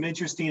seen some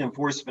interesting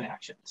enforcement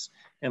actions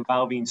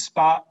involving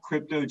spot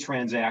crypto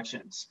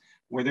transactions,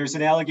 where there's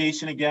an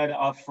allegation again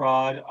of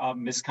fraud,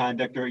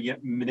 misconduct, or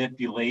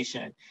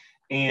manipulation.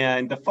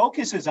 And the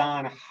focus is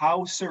on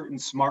how certain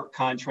smart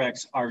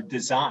contracts are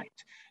designed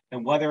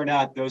and whether or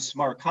not those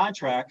smart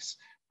contracts,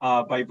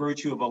 by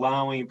virtue of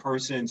allowing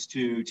persons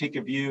to take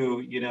a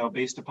view,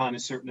 based upon a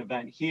certain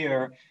event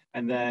here,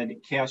 and then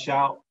cash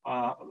out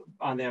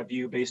on that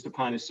view based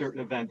upon a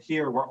certain event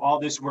here, where all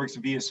this works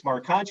via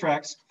smart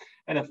contracts,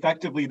 and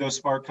effectively those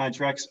smart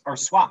contracts are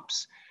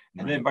swaps.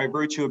 And then by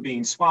virtue of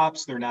being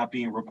swaps, they're not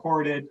being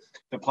reported,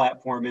 the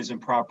platform isn't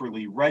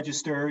properly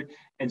registered.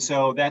 And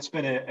so that's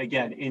been,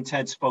 again,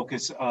 intense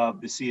focus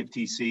of the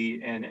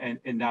CFTC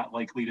and not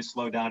likely to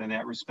slow down in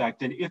that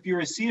respect. And if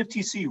you're a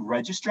CFTC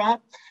registrant,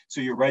 so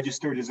you're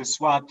registered as a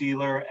swap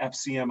dealer,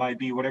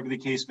 FCMIB, whatever the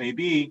case may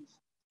be,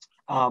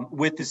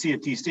 with the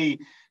CFTC,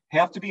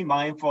 have to be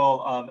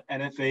mindful of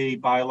NFA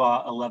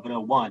bylaw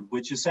 1101,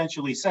 which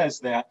essentially says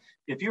that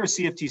if you're a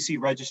CFTC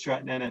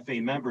registrant and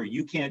NFA member,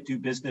 you can't do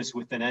business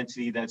with an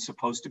entity that's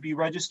supposed to be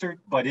registered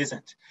but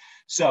isn't.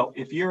 So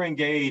if you're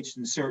engaged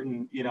in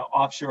certain,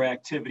 offshore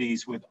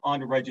activities with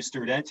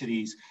unregistered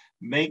entities,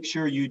 make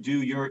sure you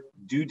do your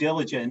due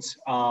diligence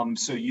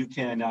so you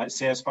can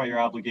satisfy your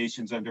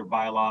obligations under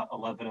bylaw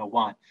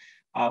 1101.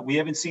 We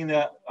haven't seen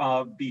that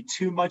be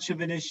too much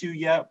of an issue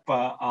yet,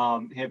 but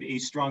have a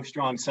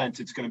strong sense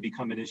it's going to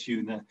become an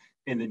issue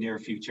in the near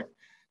future.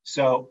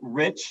 So,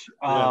 Rich,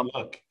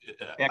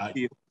 back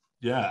to you.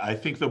 Yeah, I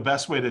think the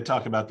best way to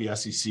talk about the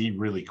SEC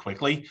really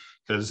quickly,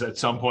 because at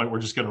some point we're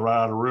just going to run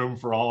out of room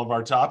for all of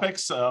our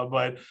topics.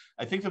 But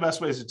I think the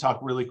best way is to talk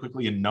really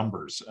quickly in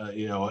numbers.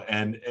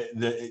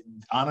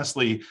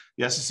 Honestly,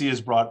 the SEC has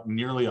brought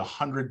nearly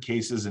 100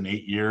 cases in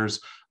 8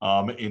 years.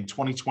 In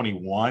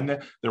 2021,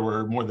 there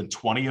were more than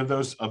 20 of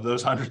those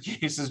 100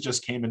 cases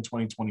just came in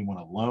 2021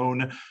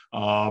 alone.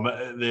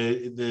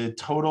 The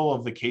total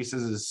of the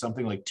cases is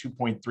something like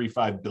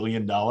 $2.35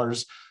 billion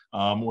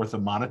worth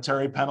of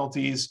monetary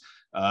penalties.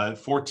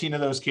 14 of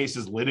those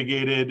cases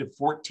litigated,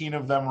 14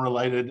 of them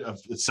related to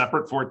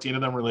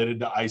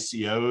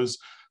ICOs.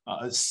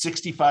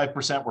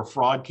 65% were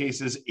fraud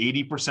cases,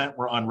 80%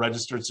 were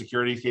unregistered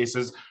security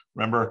cases.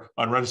 Remember,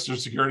 unregistered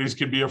securities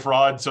can be a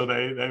fraud, so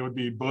they would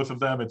be both of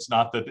them. It's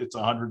not that it's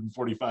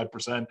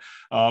 145%.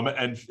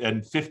 And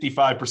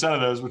 55%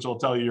 of those, which will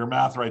tell you your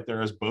math right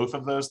there, is both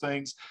of those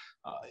things.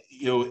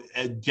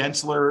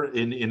 Gensler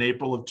in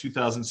April of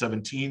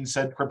 2017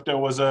 said crypto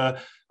was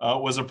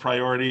a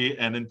priority,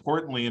 and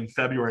importantly, in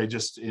February of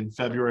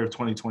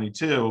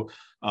 2022,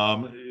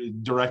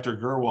 Director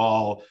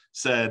Gerwal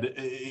said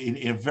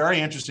in a very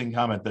interesting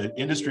comment that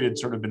industry had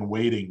sort of been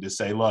waiting to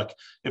say, look,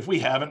 if we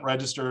haven't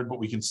registered, but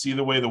we can see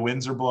the way the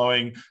winds are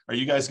blowing, are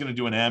you guys going to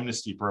do an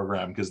amnesty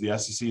program? Because the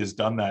SEC has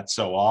done that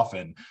so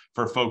often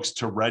for folks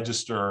to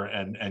register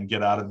and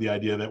get out of the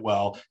idea that,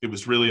 well, it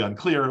was really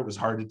unclear, it was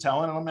hard to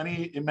tell. And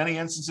in many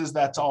instances,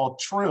 that's all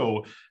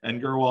true.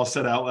 And Gerwal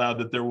said out loud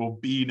that there will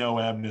be no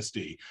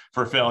amnesty.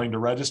 for failing to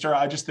register.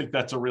 I just think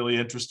that's a really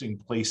interesting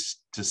place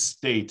to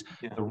state.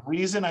 Yeah. The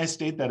reason I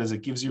state that is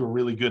it gives you a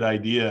really good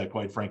idea,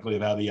 quite frankly,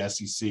 of how the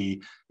SEC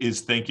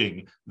is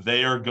thinking.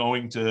 They are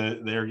going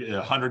to, they're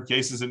 100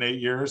 cases in 8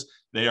 years.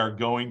 They are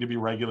going to be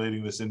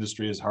regulating this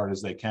industry as hard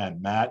as they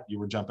can. Matt, you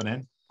were jumping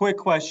in? Quick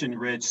question,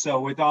 Rich. So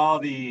with all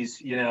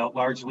these,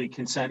 largely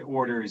consent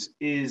orders,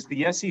 is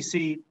the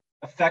SEC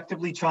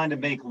effectively trying to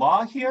make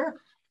law here,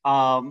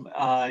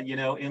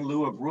 in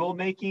lieu of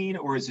rulemaking,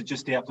 or is it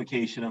just the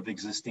application of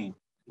existing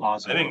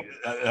laws? I think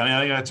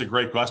that's a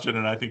great question,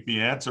 and I think the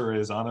answer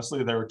is,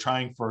 honestly, they were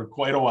trying for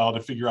quite a while to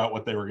figure out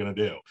what they were going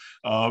to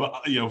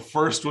do.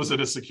 First, was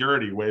it a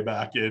security way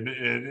back in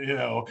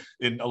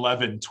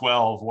 11,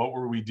 12? What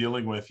were we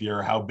dealing with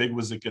here? How big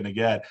was it going to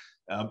get?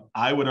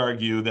 I would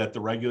argue that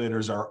the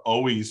regulators are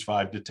always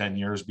 5 to 10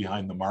 years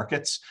behind the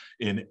markets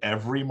in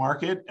every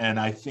market. And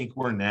I think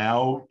we're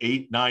now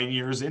 8, 9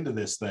 years into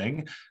this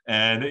thing.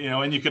 And,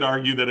 and you could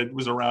argue that it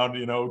was around,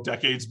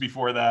 decades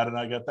before that. And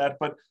I get that,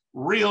 but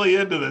really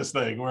into this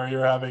thing where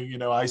you're having,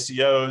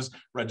 ICOs,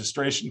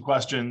 registration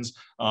questions,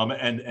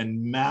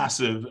 and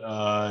massive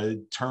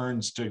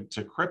turns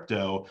to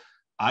crypto.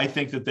 I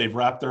think that they've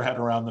wrapped their head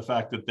around the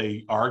fact that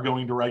they are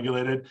going to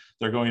regulate it.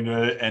 They're going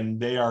to, and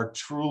they are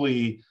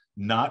truly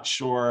not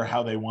sure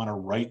how they want to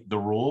write the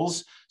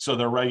rules. So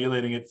they're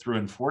regulating it through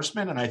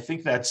enforcement. And I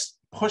think that's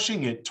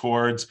pushing it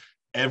towards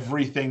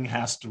everything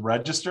has to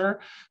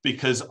register,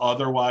 because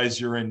otherwise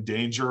you're in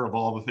danger of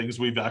all the things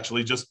we've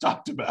actually just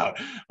talked about.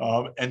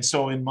 And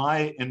so in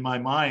my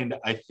mind,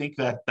 I think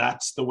that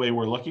that's the way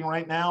we're looking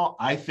right now.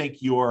 I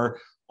think you're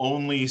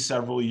only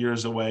several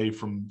years away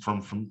from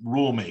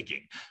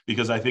rulemaking,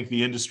 because I think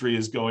the industry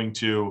is going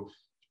to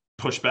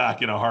push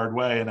back in a hard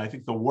way. And I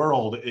think the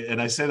world,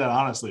 and I say that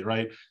honestly,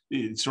 right?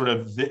 Sort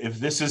of, if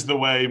this is the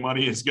way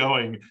money is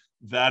going,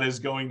 that is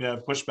going to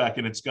have pushback,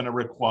 and it's going to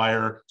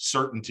require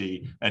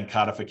certainty and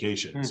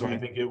codification. Mm-hmm. So I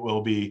think it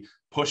will be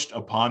pushed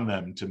upon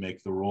them to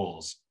make the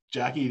rules.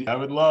 Jackie, I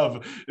would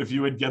love if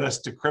you would get us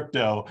to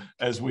crypto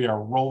as we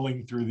are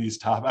rolling through these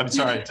topics. I'm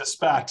sorry, to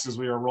SPACs as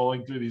we are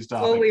rolling through these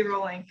topics. Slowly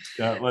rolling.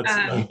 Yeah, let's.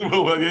 And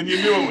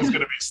you knew it was going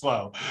to be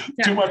slow.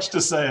 Yeah. Too much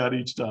to say on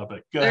each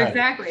topic. Go ahead.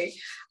 Exactly.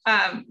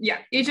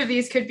 Each of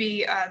these could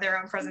be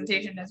their own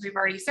presentation, as we've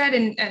already said.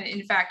 And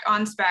in fact,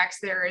 on SPACs,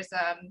 there is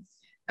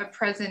a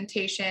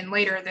presentation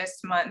later this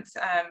month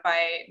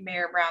by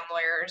Mayor Brown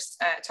lawyers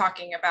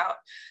talking about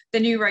the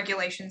new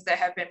regulations that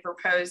have been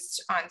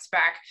proposed on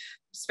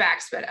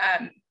SPACs. But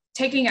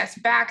taking us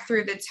back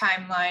through the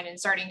timeline and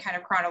starting kind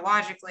of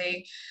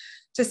chronologically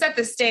to set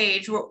the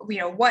stage,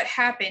 what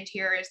happened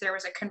here is there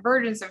was a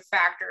convergence of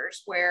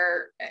factors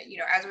where,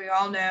 as we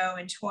all know,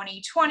 in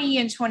 2020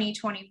 and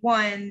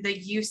 2021, the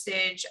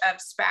usage of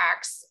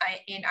SPACs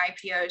in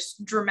IPOs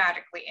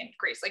dramatically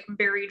increased, like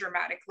very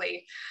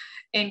dramatically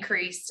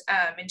increased.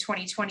 In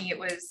 2020, it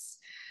was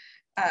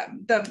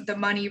the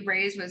money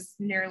raised was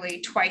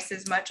nearly twice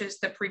as much as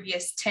the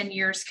previous 10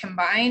 years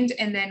combined.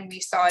 And then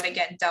we saw it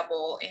again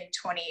double in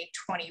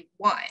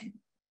 2021.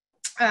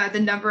 The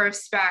number of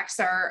SPACs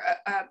are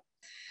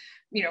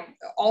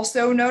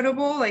also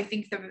notable. I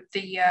think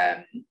the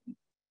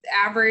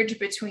average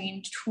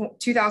between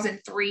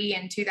 2003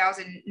 and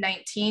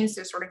 2019,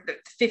 so sort of the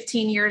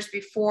 15 years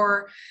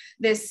before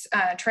this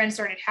trend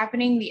started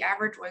happening, the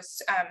average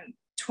was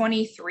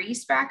 23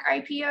 SPAC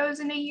IPOs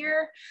in a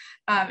year.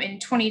 In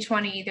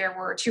 2020, there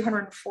were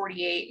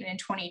 248, and in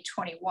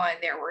 2021,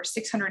 there were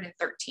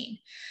 613.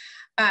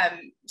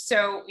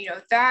 So,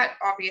 that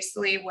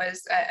obviously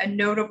was a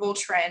notable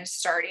trend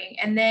starting.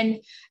 And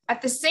then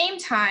at the same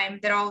time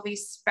that all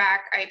these SPAC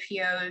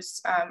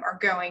IPOs are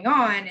going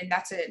on, and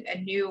that's a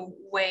new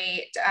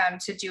way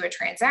to do a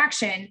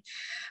transaction,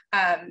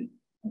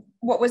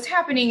 what was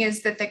happening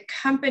is that the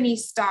company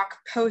stock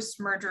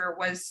post-merger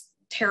was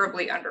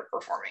terribly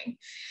underperforming.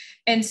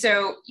 And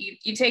so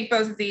you take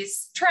both of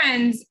these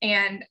trends,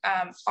 and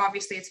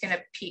obviously it's going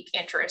to pique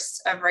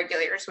interest of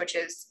regulators, which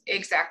is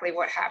exactly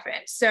what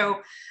happened.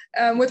 So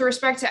with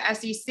respect to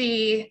SEC,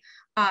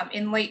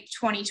 in late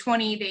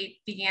 2020, they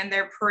began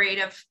their parade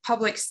of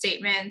public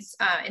statements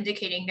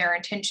indicating their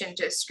intention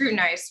to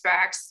scrutinize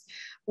SPACs,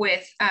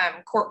 with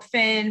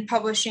CorpFin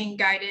publishing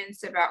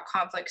guidance about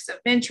conflicts of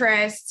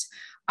interest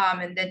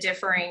and the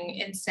differing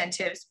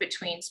incentives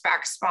between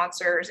SPAC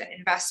sponsors and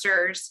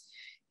investors.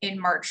 In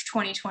March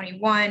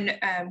 2021,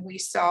 we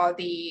saw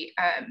the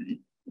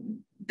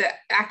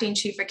acting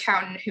chief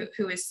accountant,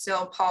 who is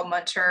still Paul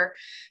Munter,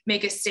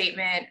 make a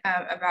statement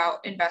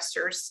about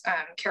investors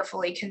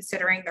carefully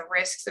considering the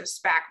risks of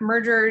SPAC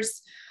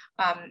mergers.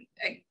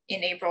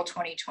 In April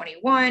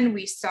 2021,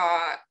 we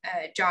saw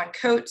John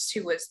Coates,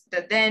 who was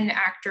the then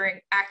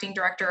acting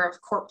director of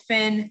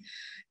CorpFin,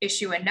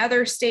 issue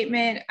another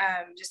statement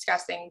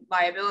discussing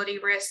liability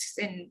risks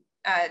in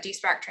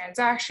de-SPAC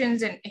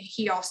transactions. And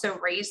he also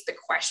raised the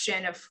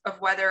question of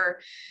whether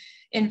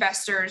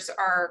investors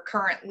are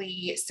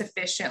currently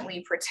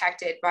sufficiently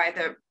protected by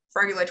the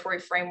regulatory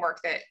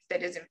framework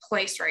that is in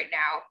place right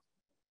now.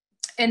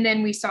 And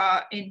then we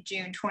saw in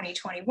June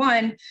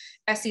 2021,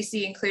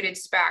 SEC included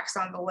SPACs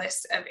on the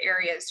list of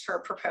areas for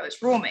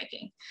proposed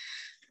rulemaking.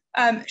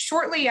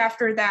 Shortly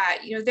after that,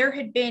 there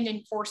had been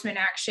enforcement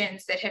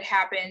actions that had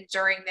happened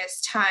during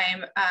this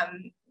time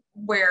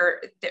where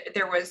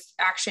there was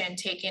action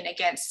taken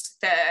against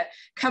the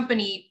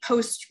company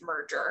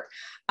post-merger.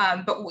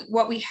 But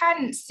what we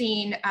hadn't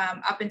seen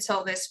up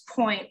until this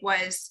point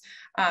was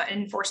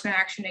enforcement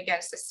action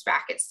against the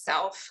SPAC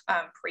itself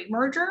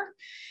pre-merger.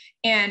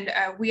 And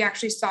we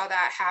actually saw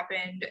that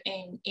happen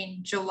in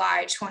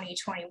July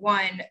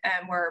 2021,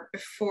 where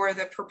before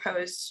the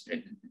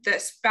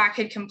SPAC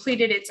had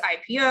completed its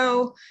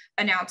IPO,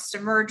 announced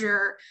a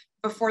merger.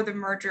 Before the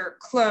merger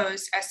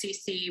closed,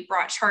 SEC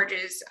brought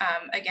charges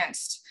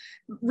against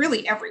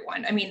really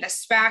everyone. I mean, the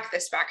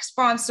SPAC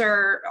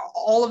sponsor,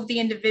 all of the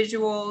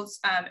individuals,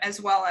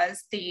 as well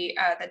as the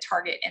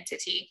target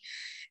entity.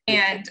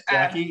 And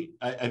Jackie,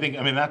 I think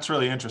that's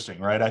really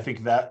interesting, right? I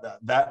think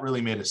that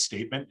really made a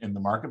statement in the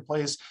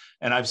marketplace,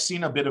 and I've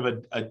seen a bit of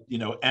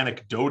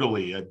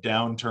anecdotally a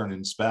downturn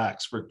in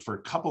SPACs for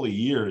a couple of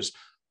years.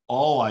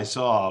 All I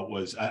saw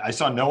was I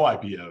saw no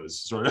IPOs,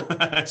 sort of.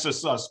 I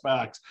just saw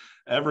SPACs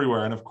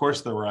everywhere, and of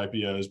course there were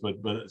IPOs,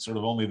 but sort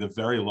of only the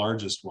very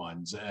largest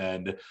ones,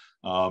 and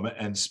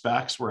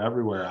SPACs were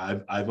everywhere.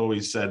 I've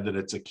always said that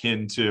it's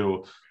akin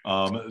to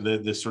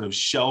this sort of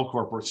shell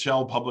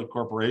public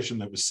corporation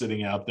that was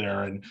sitting out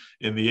there and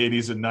in the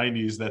 80s and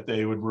 90s that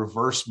they would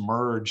reverse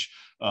merge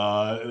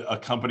a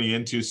company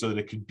into so that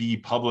it could be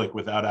public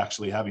without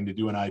actually having to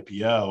do an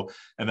IPO,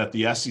 and that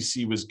the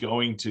SEC was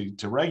going to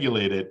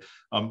regulate it.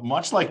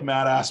 Much like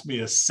Matt asked me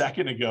a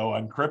second ago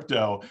on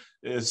crypto,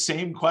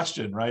 same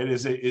question, right?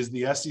 Is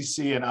the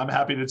SEC, and I'm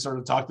happy to sort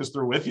of talk this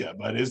through with you,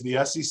 but is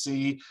the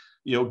SEC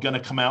going to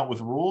come out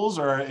with rules,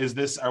 or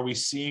are we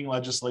seeing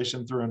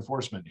legislation through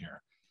enforcement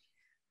here?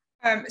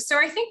 So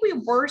I think we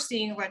were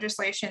seeing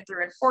legislation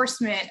through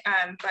enforcement,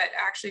 but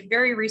actually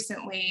very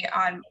recently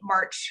on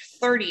March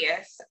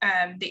 30th,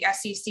 the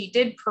SEC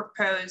did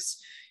propose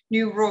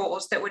new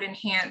rules that would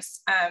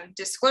enhance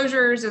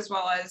disclosures as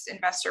well as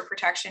investor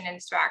protection in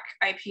SPAC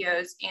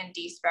IPOs and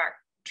de-SPAC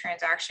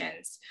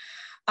transactions.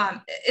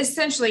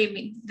 Essentially, I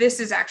mean, this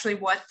is actually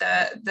what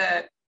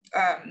the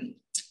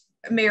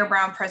Mayor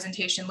Brown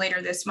presentation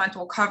later this month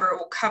will cover. It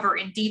will cover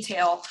in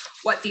detail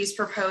what these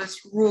proposed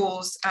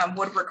rules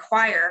would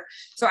require.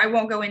 So I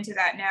won't go into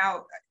that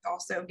now,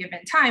 also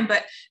given time,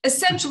 but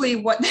essentially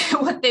what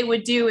they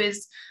would do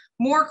is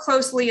more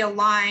closely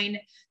align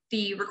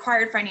the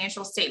required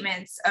financial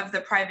statements of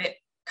the private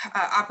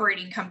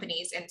operating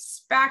companies in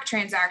SPAC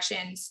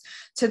transactions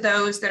to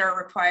those that are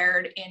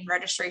required in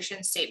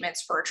registration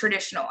statements for a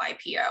traditional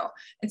IPO.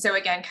 And so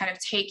again, kind of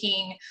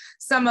taking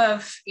some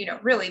of,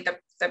 really the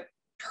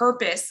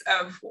purpose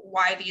of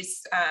why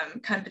these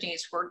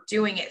companies were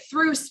doing it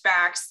through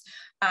SPACs,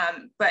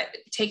 but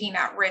taking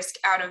that risk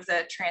out of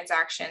the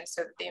transaction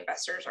so that the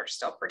investors are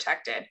still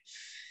protected.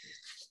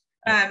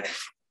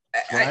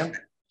 Glenn,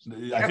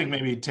 I think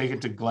maybe take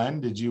it to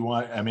Glenn. Did you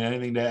want,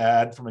 anything to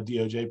add from a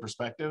DOJ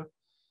perspective?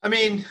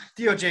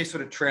 DOJ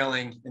sort of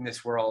trailing in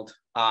this world,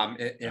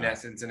 in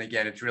essence. And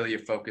again, it's really a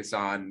focus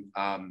on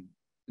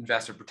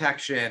investor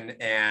protection.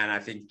 And I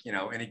think,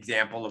 an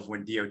example of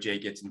when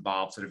DOJ gets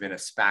involved sort of in a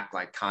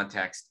SPAC-like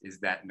context is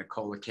that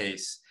Nikola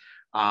case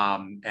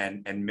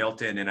and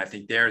Milton. And I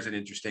think there's an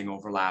interesting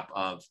overlap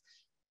of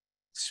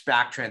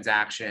SPAC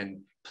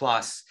transaction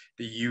plus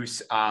the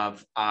use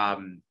of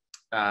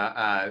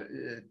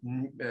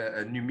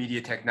new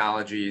media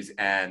technologies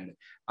and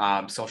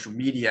social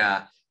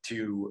media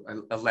to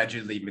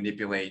allegedly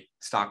manipulate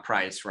stock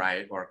price,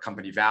 right, or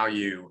company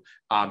value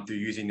through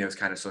using those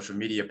kind of social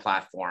media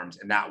platforms.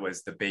 And that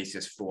was the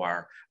basis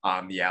for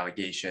the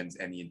allegations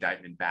and the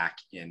indictment back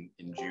in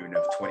June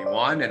of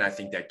 21. And I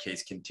think that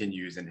case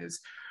continues and has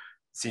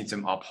seen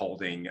some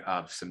upholding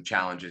of some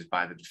challenges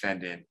by the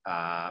defendant.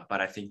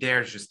 But I think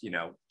there's just,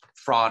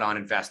 fraud on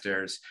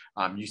investors,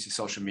 use of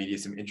social media,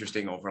 some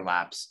interesting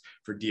overlaps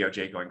for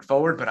DOJ going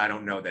forward. But I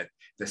don't know that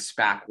the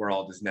SPAC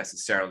world is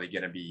necessarily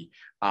going to be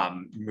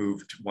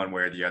moved one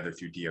way or the other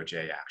through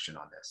DOJ action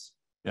on this.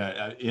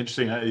 Yeah,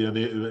 interesting.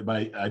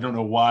 I don't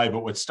know why,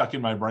 but what stuck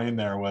in my brain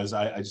there was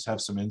I just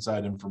have some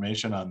inside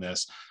information on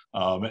this.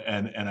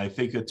 And I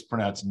think it's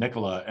pronounced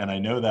Nikola. And I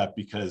know that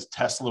because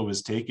Tesla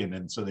was taken.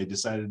 And so they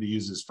decided to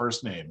use his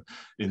first name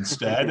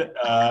instead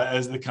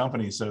as the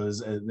company. So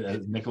as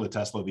Nikola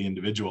Tesla, the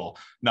individual,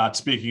 not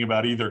speaking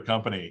about either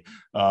company.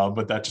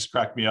 But that just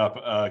cracked me up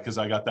because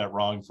I got that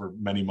wrong for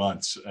many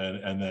months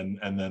and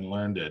then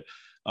learned it.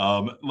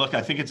 Look,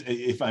 I think it's,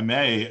 if I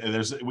may,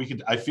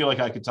 I feel like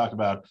I could talk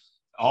about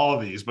all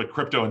of these, but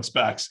crypto and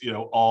specs,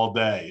 all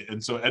day.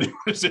 And so anyone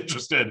who's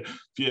interested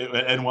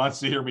and wants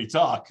to hear me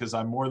talk, because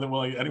I'm more than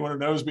willing, anyone who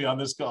knows me on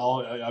this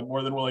call, I'm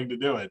more than willing to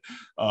do it.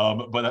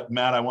 But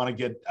Matt,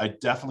 I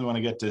definitely want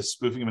to get to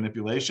spoofing and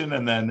manipulation.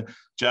 And then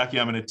Jackie,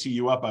 I'm going to tee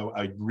you up.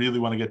 I really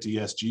want to get to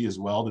ESG as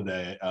well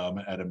today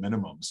at a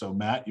minimum. So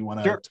Matt, you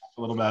want to talk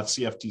a little about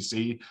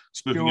CFTC,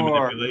 spoofing and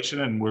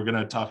manipulation? And we're going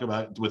to talk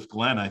about with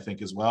Glenn, I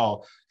think, as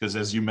well, because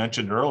as you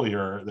mentioned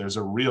earlier, there's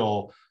a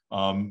real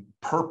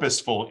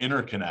purposeful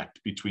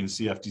interconnect between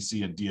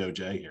CFTC and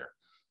DOJ here.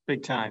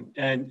 Big time.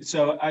 And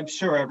so I'm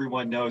sure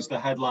everyone knows the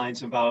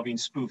headlines involving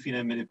spoofing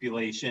and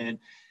manipulation.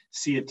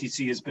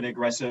 CFTC has been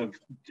aggressive.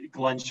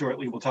 Glenn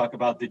shortly will talk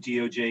about the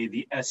DOJ,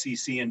 the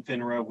SEC, and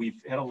FINRA.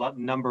 We've had a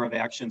number of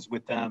actions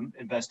with them,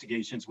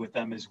 investigations with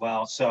them as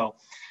well. So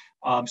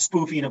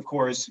spoofing, of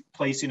course,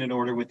 placing an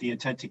order with the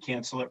intent to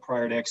cancel it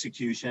prior to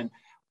execution,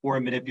 or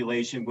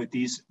manipulation with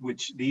these,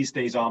 which these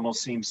days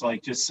almost seems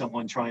like just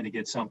someone trying to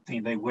get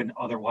something they wouldn't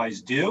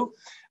otherwise do,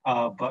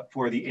 but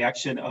for the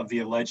action of the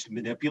alleged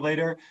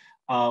manipulator,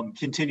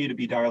 continue to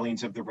be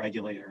darlings of the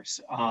regulators.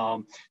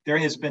 There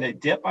has been a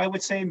dip, I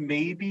would say,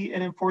 maybe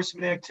in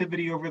enforcement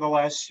activity over the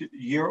last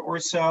year or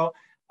so,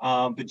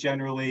 but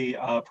generally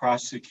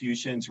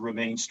prosecutions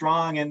remain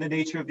strong, and the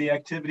nature of the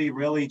activity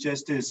really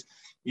just is,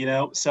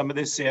 some of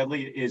this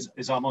sadly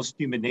is almost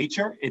human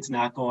nature. It's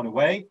not going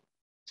away.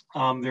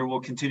 There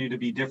will continue to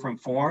be different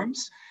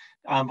forms.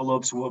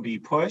 Envelopes will be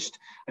pushed.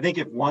 I think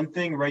if one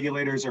thing,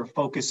 regulators are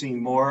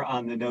focusing more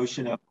on the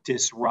notion of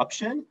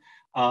disruption.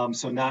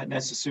 So not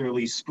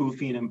necessarily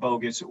spoofing and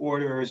bogus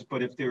orders,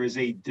 but if there is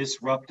a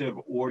disruptive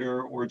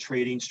order or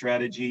trading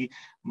strategy,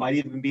 might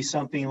even be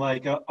something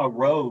like a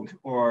rogue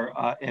or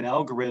an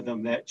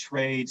algorithm that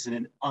trades in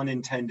an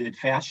unintended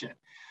fashion.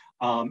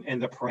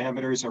 And the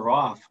parameters are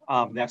off.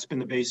 That's been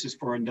the basis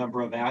for a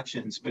number of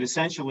actions, but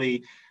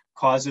essentially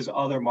causes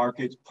other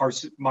market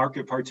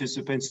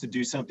participants to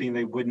do something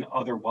they wouldn't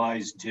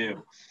otherwise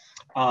do.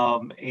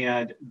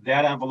 And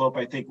that envelope,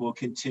 I think, will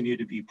continue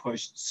to be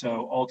pushed.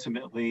 So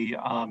ultimately,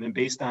 and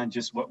based on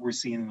just what we're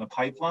seeing in the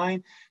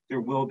pipeline,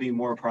 there will be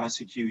more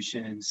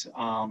prosecutions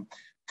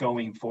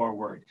going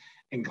forward.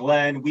 And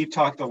Glenn, we've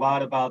talked a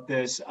lot about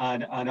this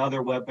on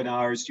other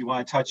webinars. Do you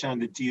want to touch on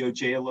the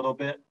DOJ a little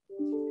bit?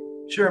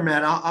 Sure,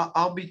 Matt.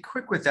 I'll be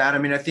quick with that. I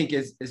mean, I think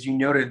as you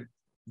noted,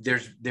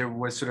 there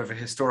was sort of a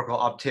historical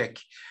uptick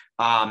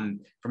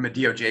from a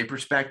DOJ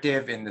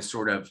perspective in the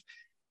sort of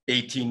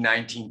 18,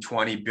 19,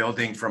 20,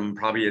 building from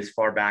probably as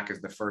far back as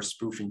the first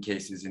spoofing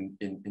cases in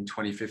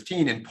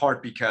 2015, in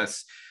part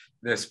because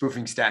the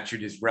spoofing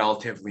statute is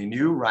relatively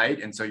new,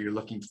 right? And so you're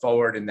looking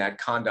forward in that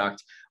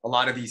conduct. A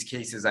lot of these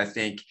cases, I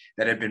think,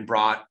 that have been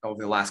brought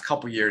over the last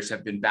couple of years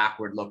have been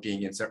backward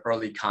looking. It's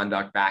early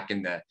conduct back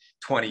in the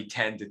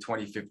 2010 to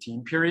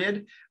 2015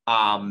 period.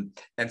 And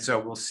so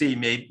we'll see,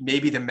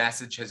 maybe the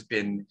message has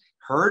been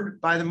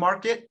heard by the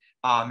market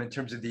in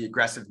terms of the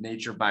aggressive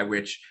nature by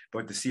which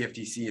both the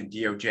CFTC and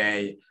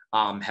DOJ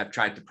have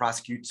tried to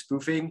prosecute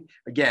spoofing.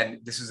 Again,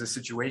 this is a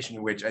situation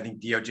in which I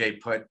think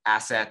DOJ put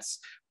assets,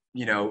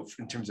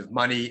 in terms of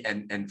money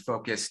and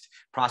focused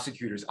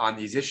prosecutors on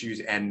these issues,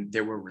 and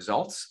there were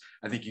results.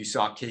 I think you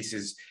saw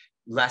cases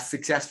less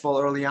successful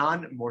early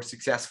on, more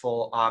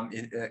successful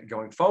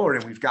going forward.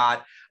 And we've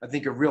got, I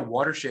think, a real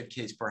watershed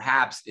case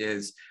perhaps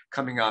is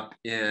coming up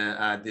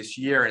this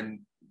year,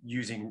 and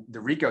using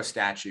the RICO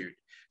statute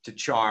to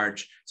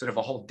charge sort of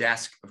a whole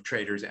desk of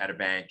traders at a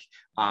bank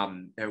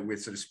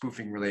with sort of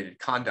spoofing related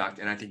conduct.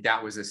 And I think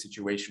that was a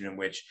situation in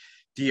which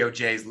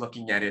DOJ is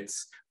looking at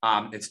its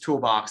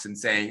toolbox and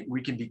saying, we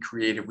can be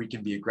creative, we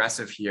can be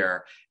aggressive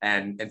here,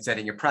 and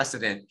setting a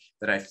precedent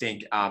that I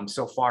think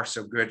so far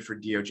so good for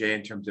DOJ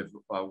in terms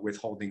of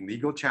withholding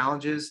legal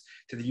challenges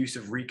to the use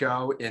of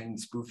RICO in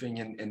spoofing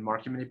and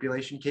market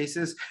manipulation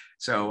cases.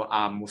 So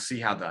we'll see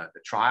how the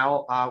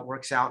trial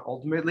works out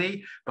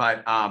ultimately,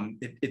 but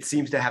it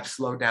seems to have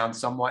slowed down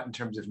somewhat in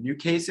terms of new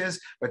cases,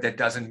 but that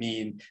doesn't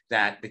mean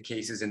that the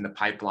cases in the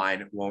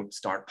pipeline won't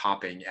start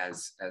popping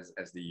as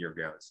the year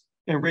goes.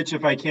 And Rich,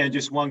 if I can,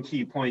 just one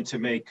key point to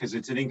make, because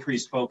it's an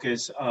increased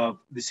focus of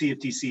the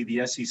CFTC,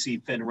 the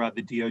SEC, FINRA,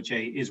 the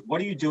DOJ, is what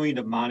are you doing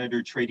to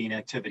monitor trading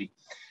activity?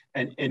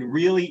 And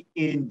really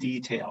in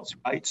details,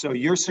 right? So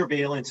your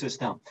surveillance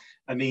system,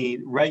 I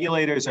mean,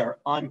 regulators are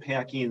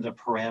unpacking the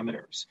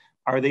parameters.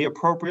 Are they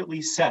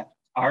appropriately set?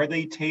 Are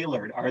they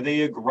tailored? Are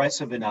they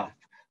aggressive enough?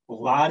 A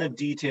lot of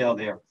detail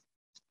there.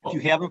 If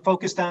you haven't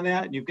focused on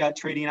that and you've got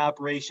trading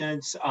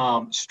operations,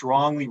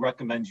 strongly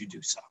recommend you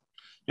do so.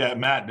 Yeah,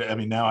 Matt, I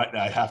mean, now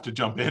I have to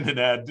jump in and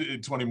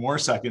add 20 more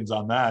seconds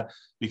on that,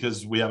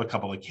 because we have a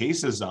couple of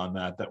cases on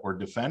that we're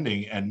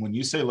defending. And when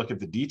you say look at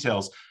the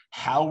details,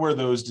 how were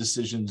those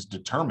decisions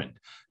determined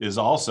is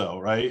also,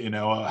 right?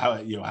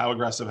 How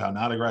aggressive, how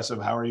not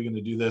aggressive, how are you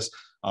going to do this?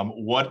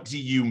 What do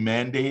you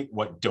mandate?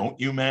 What don't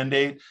you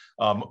mandate?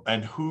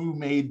 And who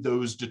made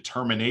those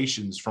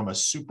determinations from a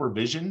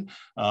supervision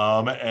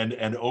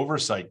and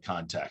oversight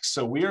context?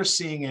 So we are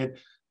seeing it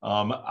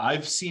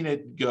I've seen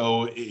it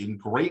go in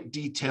great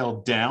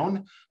detail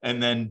down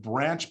and then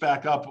branch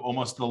back up,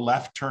 almost the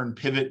left turn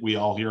pivot we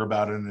all hear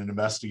about in an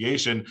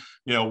investigation.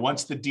 You know,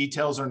 once the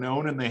details are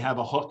known and they have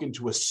a hook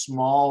into a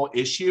small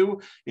issue,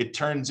 it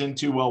turns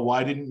into, well,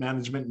 why didn't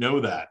management know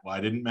that? Why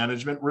didn't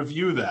management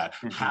review that?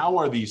 How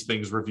are these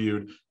things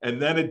reviewed?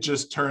 And then it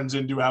just turns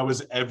into, how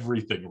is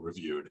everything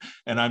reviewed?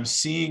 And I'm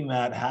seeing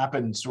that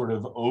happen sort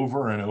of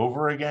over and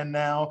over again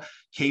now.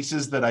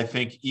 Cases that I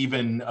think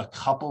even a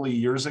couple of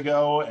years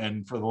ago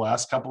and for the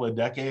last couple of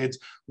decades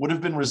would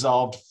have been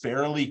resolved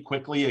fairly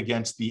quickly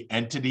against the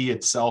entity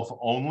itself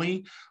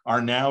only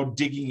are now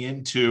digging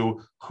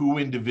into who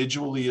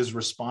individually is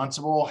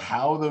responsible,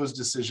 how those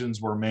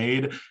decisions were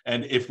made.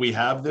 And if we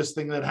have this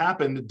thing that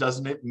happened,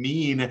 doesn't it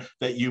mean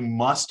that you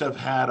must have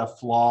had a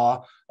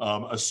flaw,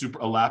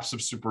 a lapse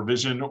of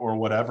supervision or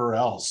whatever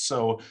else?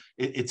 So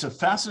it's a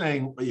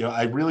fascinating, you know,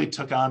 I really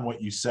took on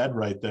what you said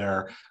right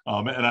there.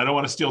 And I don't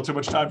want to steal too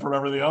much time from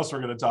everything else we're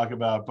going to talk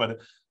about,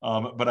 but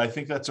I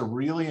think that's a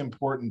really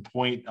important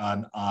point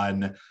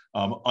on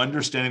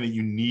understanding that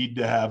you need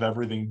to have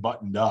everything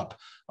buttoned up.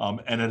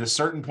 And at a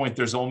certain point,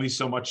 there's only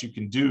so much you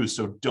can do.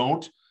 So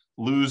don't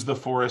lose the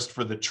forest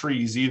for the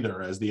trees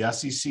either. As the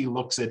SEC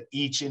looks at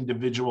each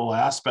individual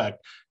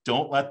aspect,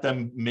 don't let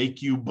them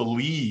make you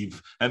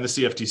believe, and the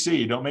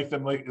CFTC, don't make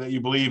them that you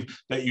believe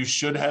that you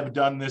should have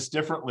done this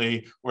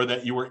differently or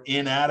that you were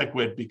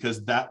inadequate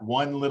because that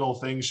one little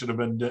thing should have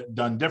been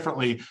done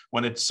differently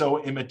when it's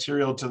so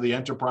immaterial to the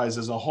enterprise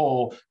as a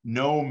whole.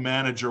 No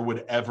manager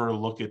would ever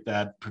look at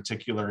that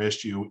particular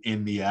issue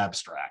in the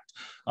abstract.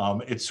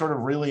 It's sort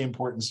of really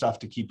important stuff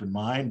to keep in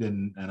mind,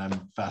 and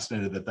I'm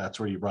fascinated that that's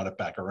where you brought it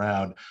back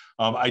around.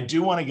 I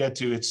do want to get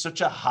to, it's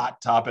such a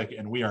hot topic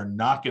and we are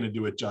not going to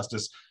do it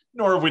justice,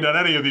 nor have we done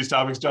any of these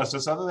topics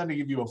justice, other than to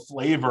give you a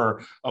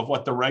flavor of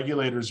what the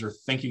regulators are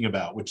thinking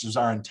about, which is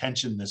our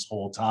intention this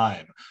whole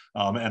time.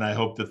 And I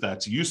hope that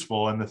that's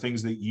useful, and the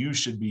things that you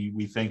should be,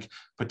 we think,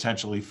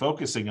 potentially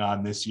focusing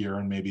on this year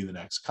and maybe the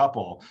next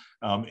couple.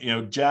 You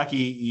know, Jackie,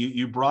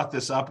 you brought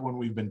this up when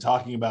we've been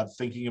talking about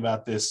thinking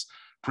about this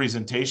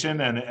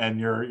presentation, and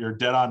you're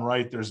dead on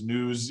right. There's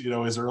news, you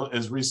know,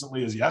 as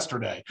recently as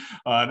yesterday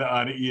on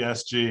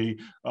ESG.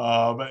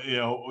 You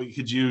know,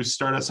 could you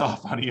start us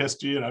off on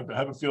ESG? And I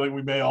have a feeling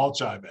we may all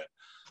chime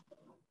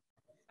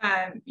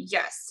in.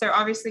 Yes, so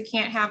obviously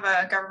can't have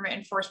a government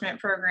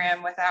enforcement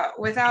program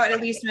without at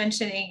least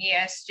mentioning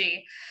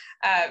ESG.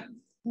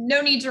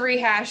 No need to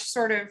rehash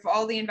sort of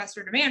all the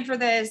investor demand for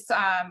this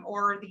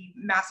or the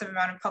massive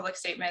amount of public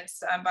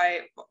statements by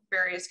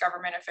various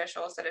government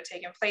officials that have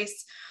taken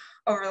place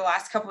over the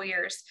last couple of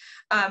years.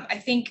 I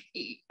think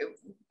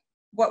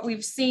what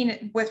we've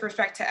seen with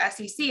respect to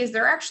SEC is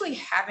there actually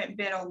haven't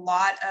been a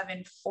lot of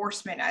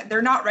enforcement.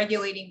 They're not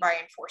regulating by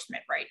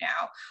enforcement right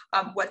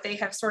now. What they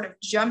have sort of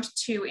jumped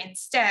to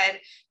instead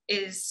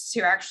is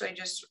to actually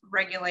just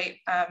regulate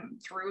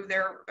through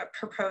their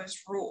proposed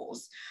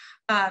rules.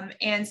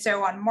 And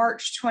so on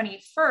March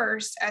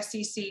 21st,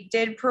 SEC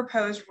did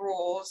propose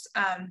rules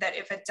that,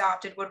 if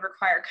adopted, would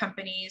require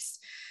companies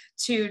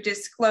to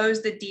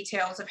disclose the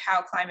details of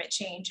how climate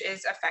change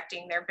is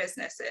affecting their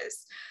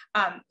businesses.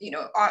 You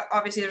know,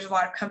 obviously there's a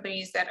lot of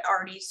companies that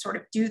already sort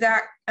of do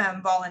that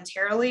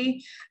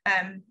voluntarily,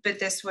 but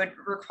this would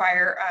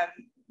require,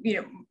 you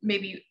know,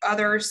 maybe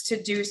others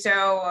to do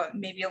so,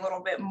 maybe a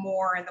little bit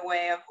more in the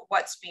way of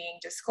what's being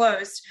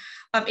disclosed.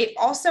 It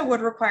also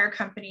would require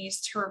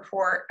companies to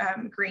report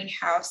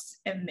greenhouse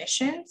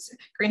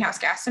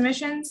gas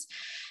emissions.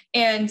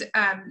 And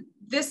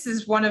this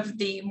is one of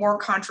the more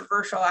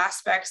controversial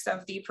aspects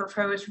of the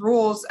proposed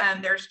rules.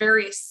 There's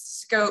various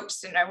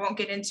scopes, and I won't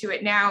get into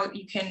it now.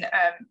 You can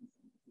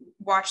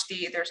watch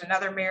there's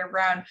another Mayor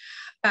Brown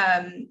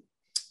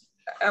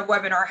a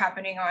webinar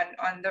happening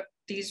on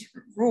these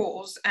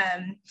rules.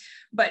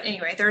 But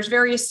anyway, there's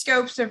various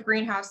scopes of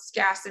greenhouse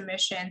gas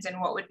emissions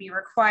and what would be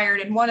required.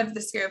 And one of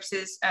the scopes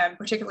is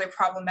particularly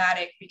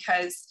problematic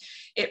because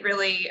it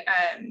really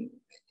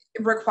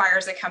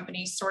requires a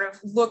company sort of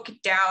look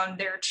down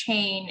their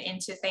chain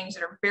into things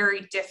that are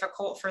very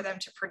difficult for them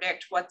to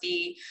predict what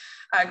the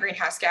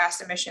greenhouse gas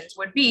emissions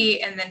would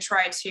be, and then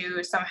try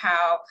to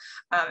somehow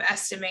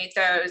estimate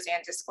those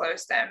and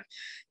disclose them.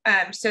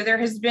 So there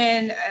has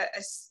been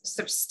a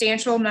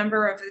substantial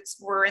number of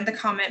we're in the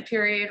comment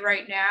period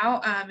right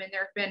now, and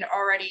there have been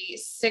already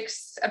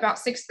about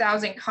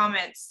 6,000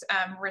 comments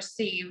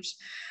received.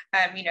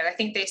 You know, I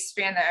think they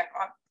span that.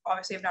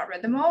 Obviously, I've not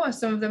read them all.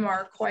 Some of them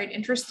are quite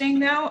interesting,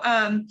 though.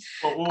 Well,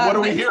 what are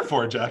we here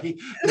for, Jackie?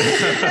 They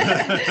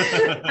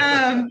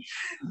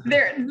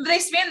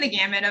span the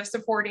gamut of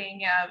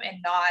supporting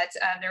and not.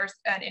 There's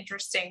an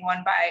interesting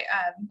one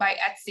by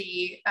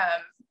Etsy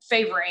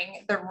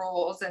favoring the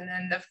rules, and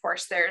then of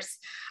course there's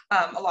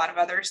a lot of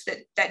others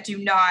that do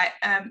not.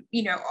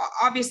 You know,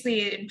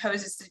 obviously it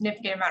imposes a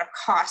significant amount of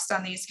cost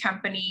on these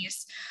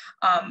companies.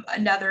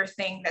 Another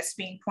thing that's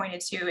being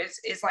pointed to is,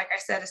 like I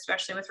said,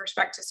 especially with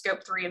respect to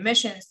scope 3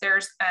 emissions,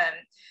 there's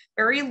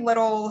very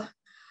little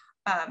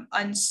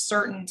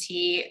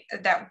uncertainty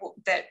that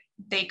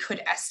they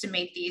could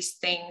estimate these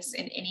things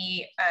in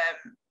any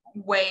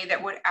way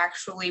that would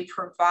actually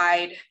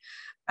provide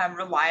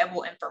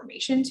reliable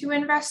information to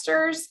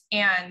investors.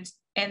 And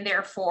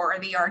therefore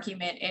the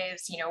argument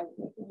is,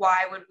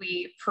 why would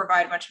we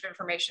provide a bunch of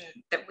information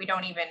that we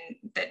don't even,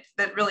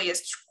 that really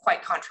is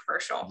quite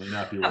controversial? May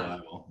not be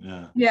reliable.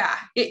 Yeah.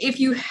 If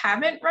you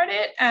haven't read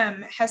it,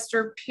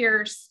 Hester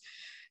Pierce,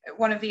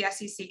 one of the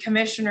SEC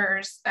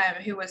commissioners,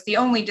 who was the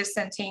only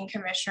dissenting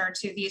commissioner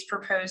to these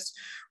proposed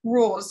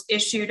rules,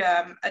 issued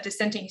a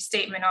dissenting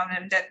statement on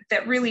them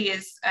that really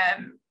is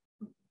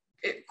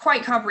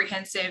quite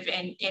comprehensive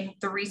in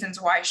the reasons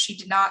why she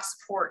did not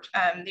support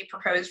the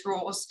proposed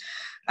rules.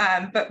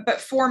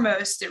 But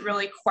foremost, it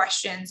really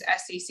questions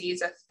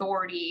SEC's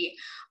authority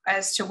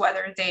as to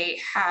whether they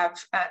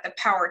have the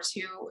power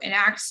to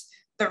enact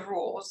the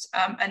rules.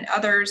 And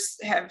others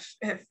have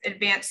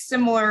advanced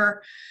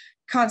similar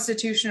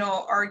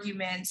constitutional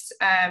arguments,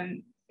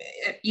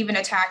 even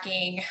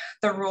attacking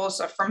the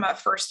rules from a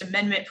First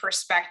Amendment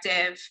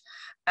perspective,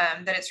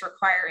 that it's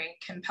requiring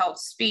compelled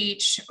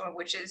speech,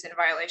 which is in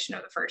violation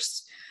of the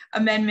First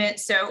Amendment.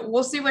 So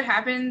we'll see what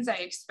happens. I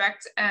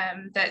expect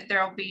that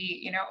there'll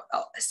be,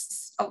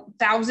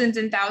 thousands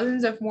and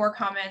thousands of more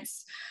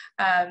comments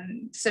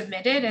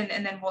submitted,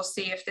 and then we'll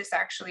see if this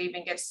actually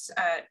even gets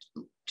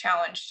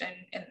challenged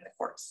in the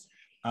courts.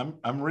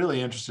 I'm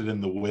really interested in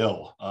the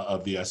will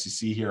of the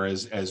SEC here.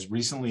 As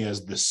recently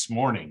as this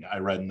morning, I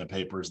read in the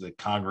papers that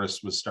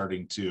Congress was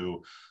starting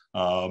to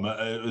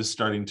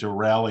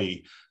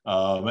rally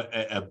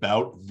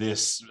about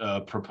this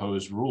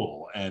proposed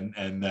rule,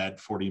 and that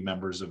 40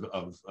 members of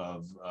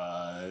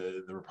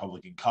the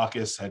Republican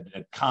caucus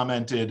had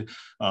commented.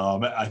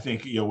 I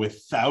think,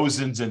 with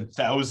thousands and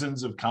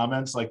thousands of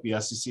comments like the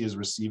SEC is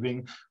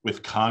receiving,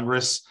 with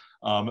Congress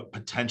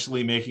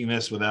potentially making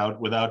this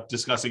without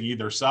discussing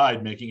either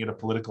side, making it a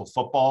political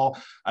football.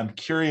 I'm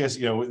curious,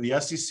 the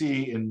SEC,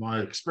 in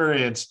my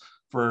experience,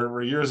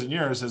 for years and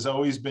years, has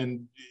always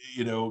been,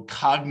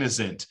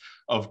 cognizant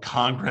of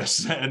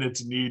Congress and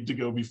its need to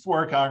go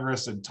before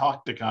Congress and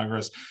talk to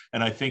Congress.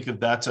 And I think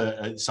that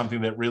that's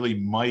something that really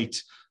might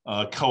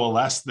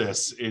coalesce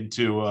this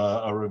into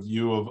a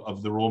review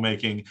of the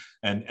rulemaking.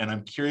 And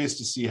I'm curious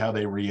to see how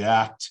they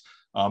react,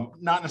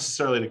 not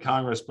necessarily to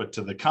Congress, but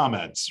to the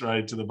comments,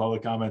 right, to the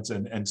public comments,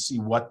 and see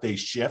what they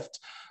shift.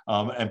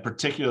 And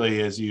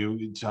particularly, as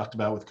you talked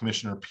about with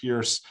Commissioner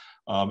Pierce,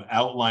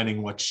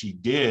 outlining what she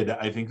did,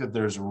 I think that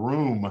there's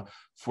room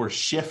for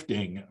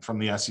shifting from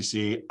the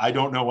SEC. I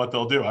don't know what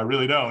they'll do. I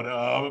really don't,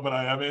 but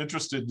I am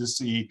interested to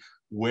see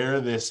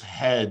where this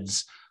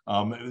heads.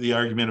 The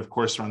argument, of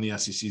course, from the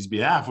SEC's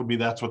behalf would be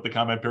that's what the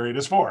comment period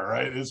is for,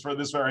 right? Is for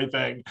this very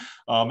thing.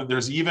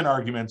 There's even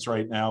arguments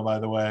right now, by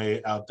the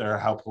way, out there,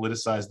 how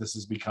politicized this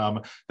has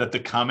become, that the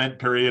comment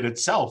period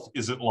itself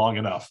isn't long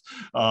enough.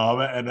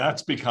 And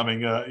that's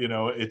becoming,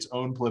 its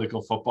own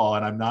political football.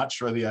 And I'm not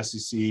sure the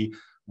SEC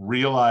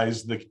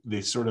realized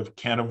the sort of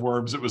can of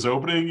worms it was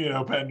opening,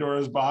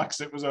 Pandora's box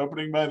it was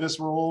opening by this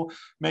rule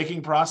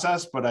making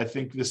process. But I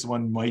think this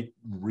one might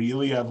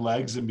really have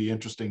legs and be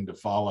interesting to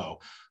follow.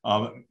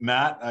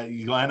 Matt,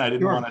 Glenn, I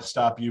didn't want to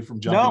stop you from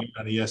jumping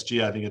on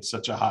ESG. I think it's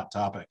such a hot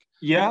topic.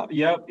 Yeah.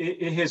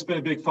 It has been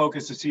a big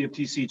focus of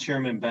CFTC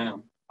Chairman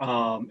Benham,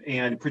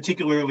 and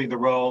particularly the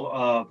role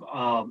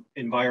of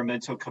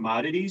environmental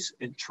commodities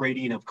and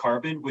trading of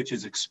carbon, which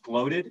has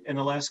exploded in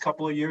the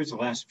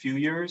last few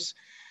years.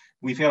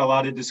 We've had a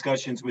lot of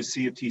discussions with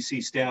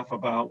CFTC staff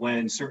about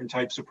when certain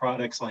types of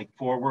products like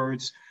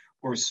forwards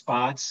or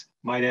spots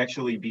might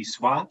actually be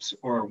swaps,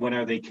 or when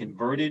are they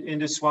converted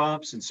into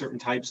swaps, and certain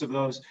types of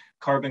those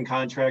carbon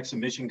contracts,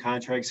 emission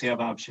contracts have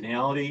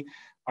optionality.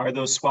 Are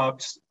those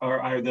swaps,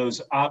 or are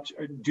those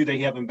do they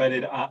have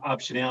embedded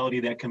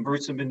optionality that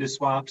converts them into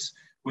swaps,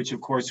 which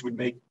of course would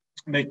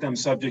make them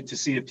subject to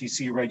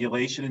CFTC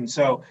regulation. And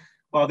so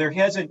while there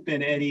hasn't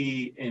been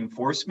any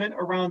enforcement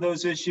around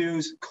those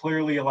issues,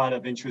 clearly a lot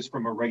of interest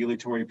from a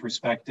regulatory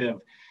perspective,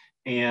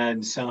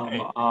 and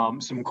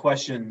some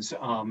questions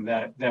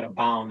that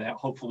abound that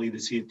hopefully the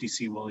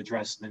CFTC will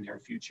address in the near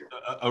future.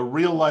 A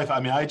real life,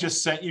 I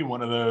just sent you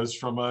one of those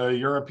from a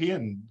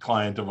European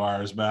client of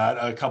ours, Matt,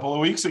 a couple of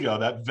weeks ago,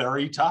 that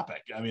very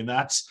topic.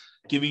 That's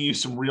giving you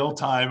some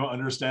real-time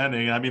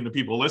understanding. The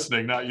people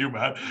listening, not you,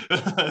 Matt,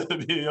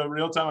 the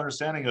real-time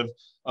understanding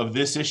of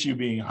this issue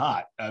being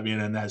hot.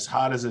 And as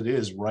hot as it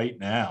is right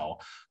now,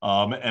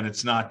 and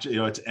it's not,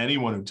 it's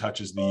anyone who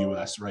touches the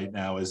U.S. right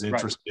now is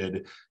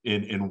interested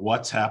in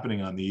what's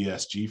happening on the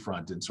ESG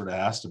front, and sort of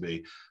has to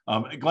be.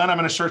 Glenn, I'm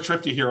going to short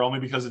shrift you here only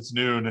because it's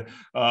noon.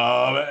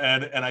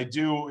 And I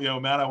do,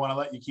 Matt, I want to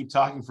let you keep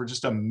talking for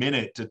just a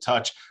minute to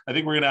touch. I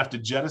think we're going to have to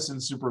jettison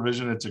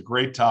supervision. It's a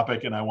great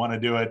topic and I want to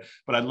do it,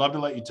 but I'd love to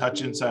let you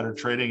touch insider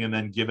trading and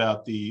then give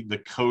out the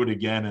code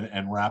again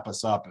and wrap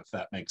us up, if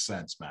that makes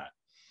sense, Matt.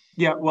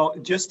 Yeah, well,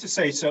 just to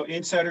say, so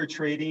insider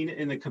trading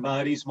in the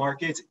commodities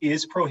markets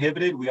is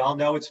prohibited. We all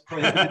know it's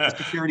prohibited in the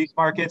securities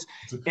markets.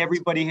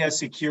 Everybody has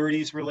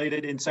securities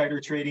related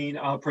insider trading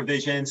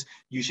provisions.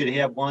 You should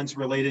have ones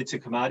related to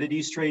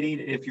commodities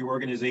trading if your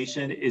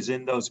organization is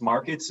in those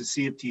markets. The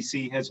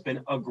CFTC has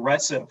been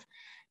aggressive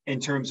in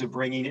terms of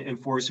bringing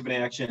enforcement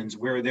actions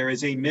where there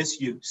is a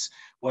misuse,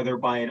 whether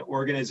by an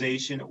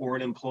organization or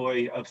an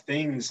employee, of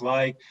things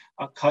like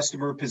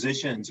customer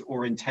positions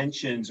or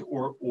intentions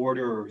or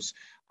orders,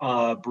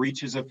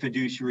 breaches of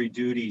fiduciary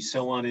duty,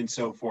 so on and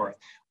so forth.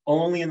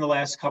 Only in the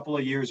last couple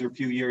of years or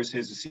few years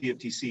has the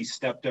CFTC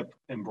stepped up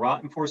and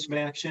brought enforcement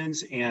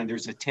actions, and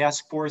there's a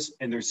task force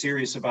and they're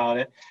serious about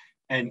it.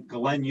 And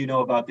Glenn, you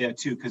know about that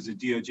too, because the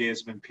DOJ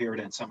has been peered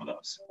in some of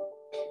those.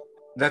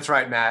 That's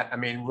right, Matt. I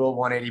mean, Rule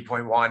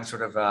 180.1,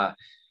 sort of a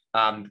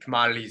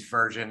commodities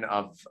version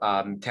of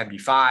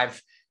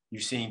 10b-5.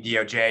 You've seen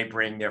DOJ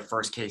bring their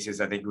first cases,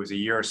 I think it was a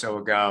year or so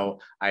ago.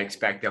 I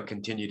expect they'll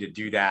continue to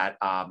do that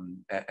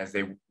as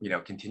they,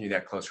 continue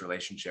that close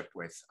relationship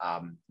with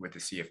the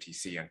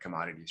CFTC on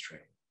commodities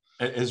trading.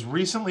 As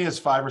recently as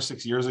 5 or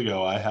 6 years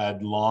ago, I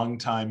had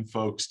longtime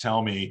folks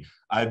tell me,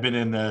 I've been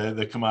in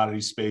the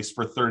commodity space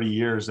for 30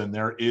 years and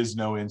there is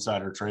no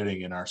insider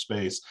trading in our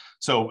space.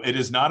 So it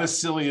is not as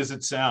silly as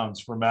it sounds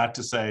for Matt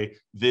to say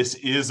this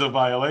is a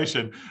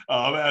violation.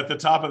 At the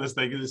top of this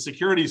thing, the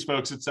securities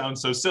folks, it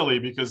sounds so silly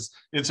because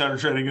insider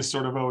trading has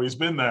sort of always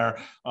been there.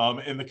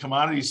 In the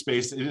commodity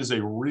space, it is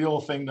a real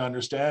thing to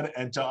understand.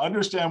 And to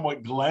understand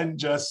what Glenn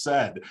just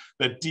said,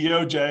 that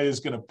DOJ is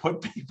going to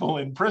put people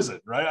in prison,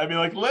 right? I mean,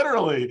 like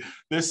literally,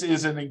 this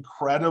is an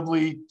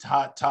incredibly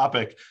hot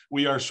topic.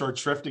 We are short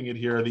shrifting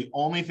it here. The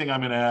only thing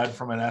I'm going to add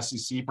from an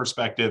SEC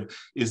perspective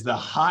is the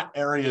hot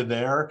area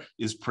there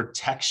is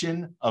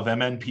protection of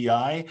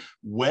MNPI,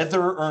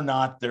 whether or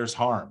not there's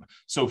harm.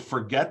 So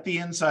forget the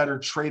insider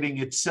trading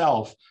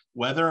itself,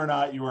 whether or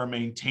not you are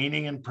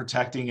maintaining and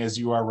protecting as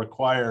you are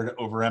required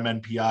over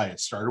MNPI. It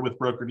started with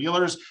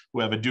broker-dealers who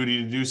have a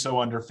duty to do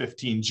so under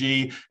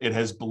 15G. It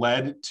has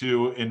bled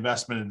to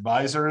investment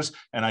advisors,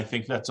 and I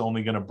think that's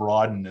only going to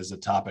broaden as a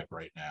topic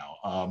right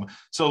now.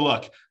 So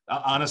look,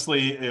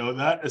 honestly,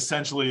 that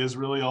essentially is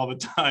really all the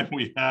time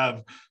we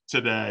have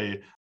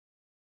today.